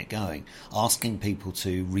keeping it going, asking people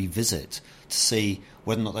to revisit to see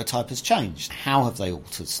whether or not their type has changed. How have they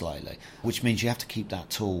altered slightly? Which means you have to keep that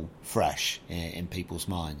tool fresh in people's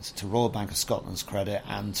minds. To Royal Bank of Scotland's credit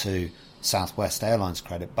and to Southwest Airlines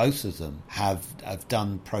credit, both of them have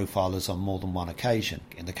done profilers on more than one occasion.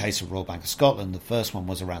 In the case of Royal Bank of Scotland, the first one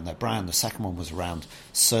was around their brand, the second one was around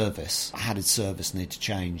service. How did service need to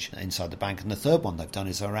change inside the bank? And the third one they've done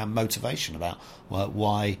is around motivation, about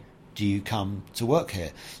why do you come to work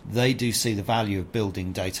here? They do see the value of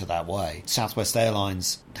building data that way. Southwest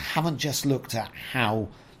Airlines haven't just looked at how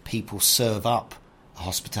people serve up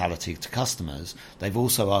hospitality to customers. They've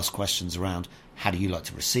also asked questions around how do you like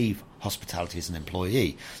to receive hospitality as an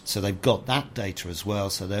employee. So they've got that data as well,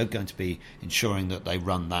 so they're going to be ensuring that they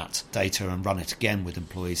run that data and run it again with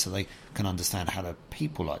employees so they can understand how do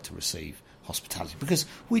people like to receive hospitality, because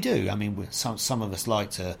we do. I mean, some of us like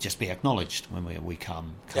to just be acknowledged when we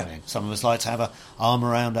come in. Some of us like to have an arm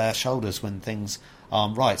around our shoulders when things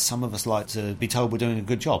aren't right. Some of us like to be told we're doing a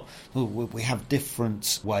good job. We have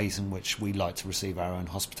different ways in which we like to receive our own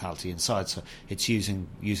hospitality inside, so it's using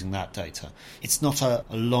that data. It's not a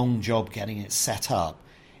long job getting it set up.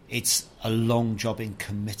 It's a long job in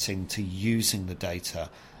committing to using the data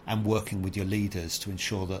and working with your leaders to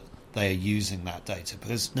ensure that they are using that data,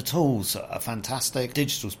 because the tools are fantastic.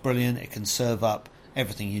 Digital's brilliant. It can serve up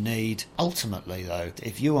everything you need. Ultimately, though,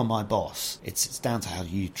 if you are my boss, it's down to how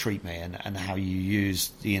you treat me and how you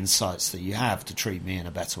use the insights that you have to treat me in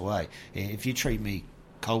a better way. If you treat me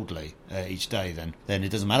coldly each day, then it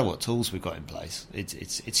doesn't matter what tools we've got in place.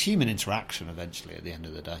 It's human interaction eventually at the end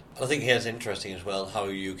of the day. I think here it's interesting as well how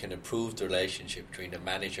you can improve the relationship between the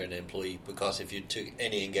manager and the employee, because if you took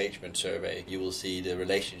any engagement survey, you will see the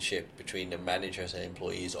relationship between the managers and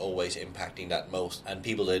employees always impacting that most. And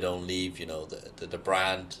people, they don't leave, the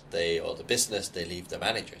brand, or the business, they leave the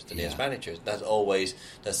managers, the nearest managers.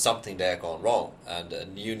 There's something there gone wrong.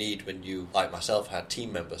 And you need, when you, like myself, had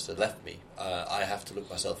team members that left me, I have to look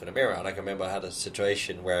myself in the mirror. And I can remember I had a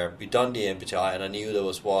situation where we'd done the MBTI, and I knew there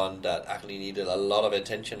was one that actually needed a lot of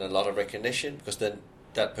attention and a lot of recognition, because then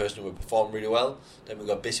that person would perform really well. Then we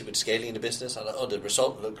got busy with scaling the business, and the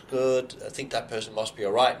result looked good. I think that person must be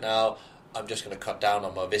all right now. I'm just going to cut down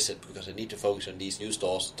on my visit because I need to focus on these new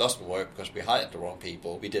stores. It doesn't work because we hired the wrong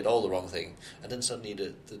people. We did all the wrong thing. And then suddenly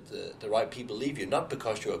the right people leave you, not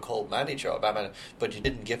because you're a cold manager or a bad manager, but you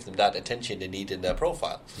didn't give them that attention they need in their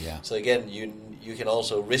profile. Yeah. So again, you can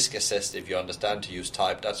also risk assess if you understand to use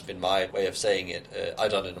type. That's been my way of saying it.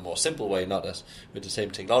 I've done it in a more simple way, not as with the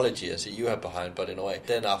same technology as you have behind, but in a way.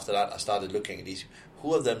 Then after that, I started looking at these.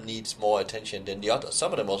 Who of them needs more attention than the others?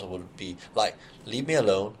 Some of them also would be like, leave me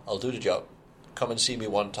alone, I'll do the job. Come and see me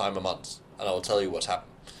one time a month, and I will tell you what's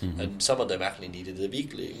happened. Mm-hmm. And some of them actually needed a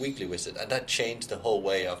weekly visit, and that changed the whole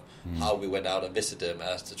way of how we went out and visited them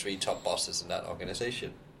as the 3 top bosses in that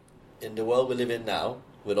organization. In the world we live in now,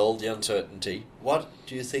 with all the uncertainty, what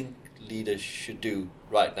do you think leaders should do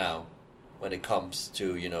right now when it comes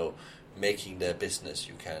to, making their business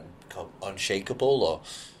become unshakable or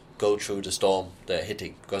go through the storm they're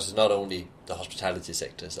hitting? Because it's not only the hospitality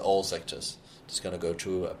sector, it's all sectors. It's going to go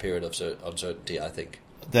through a period of uncertainty, I think.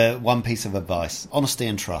 The one piece of advice, honesty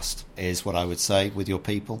and trust is what I would say with your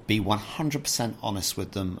people. Be 100% honest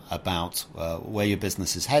with them about where your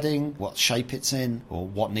business is heading, what shape it's in, or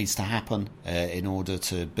what needs to happen in order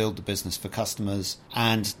to build the business for customers,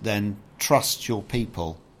 and then trust your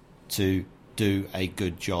people to do a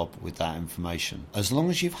good job with that information. As long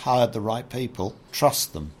as you've hired the right people,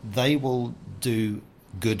 trust them. They will do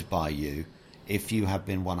good by you if you have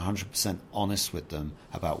been 100% honest with them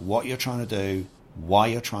about what you're trying to do, why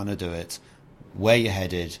you're trying to do it, where you're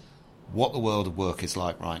headed, what the world of work is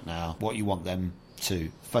like right now, what you want them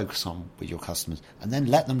to focus on with your customers, and then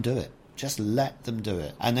let them do it. Just let them do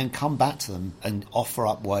it. And then come back to them and offer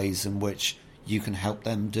up ways in which you can help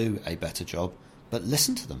them do a better job, but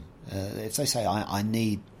listen to them. If they say, I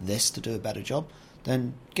need this to do a better job,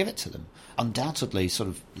 then give it to them. Undoubtedly, sort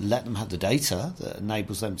of let them have the data that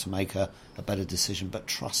enables them to make a better decision, but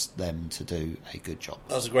trust them to do a good job.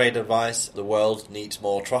 That's great advice. The world needs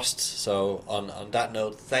more trust. So on that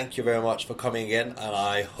note, thank you very much for coming again, and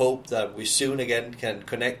I hope that we soon again can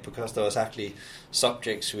connect, because there was actually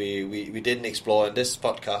subjects we didn't explore in this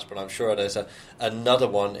podcast, but I'm sure there's another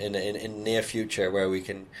one in the near future where we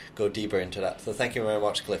can go deeper into that. So thank you very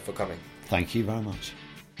much, Cliff, for coming. Thank you very much.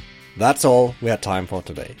 That's all we had time for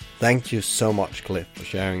today. Thank you so much, Cliff, for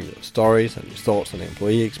sharing your stories and your thoughts on the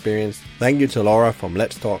employee experience. Thank you to Laura from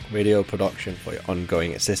Let's Talk Video Production for your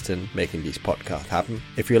ongoing assistance making these podcasts happen.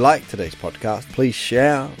 If you like today's podcast, please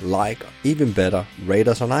share, like, or even better, rate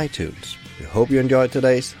us on iTunes. We hope you enjoyed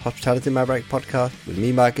today's Hospitality Maverick podcast with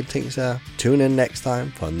me, Michael Tingsager. Tune in next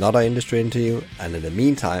time for another industry interview, and in the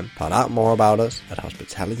meantime, find out more about us at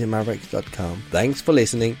hospitalitymavericks.com. Thanks for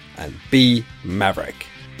listening, and be Maverick.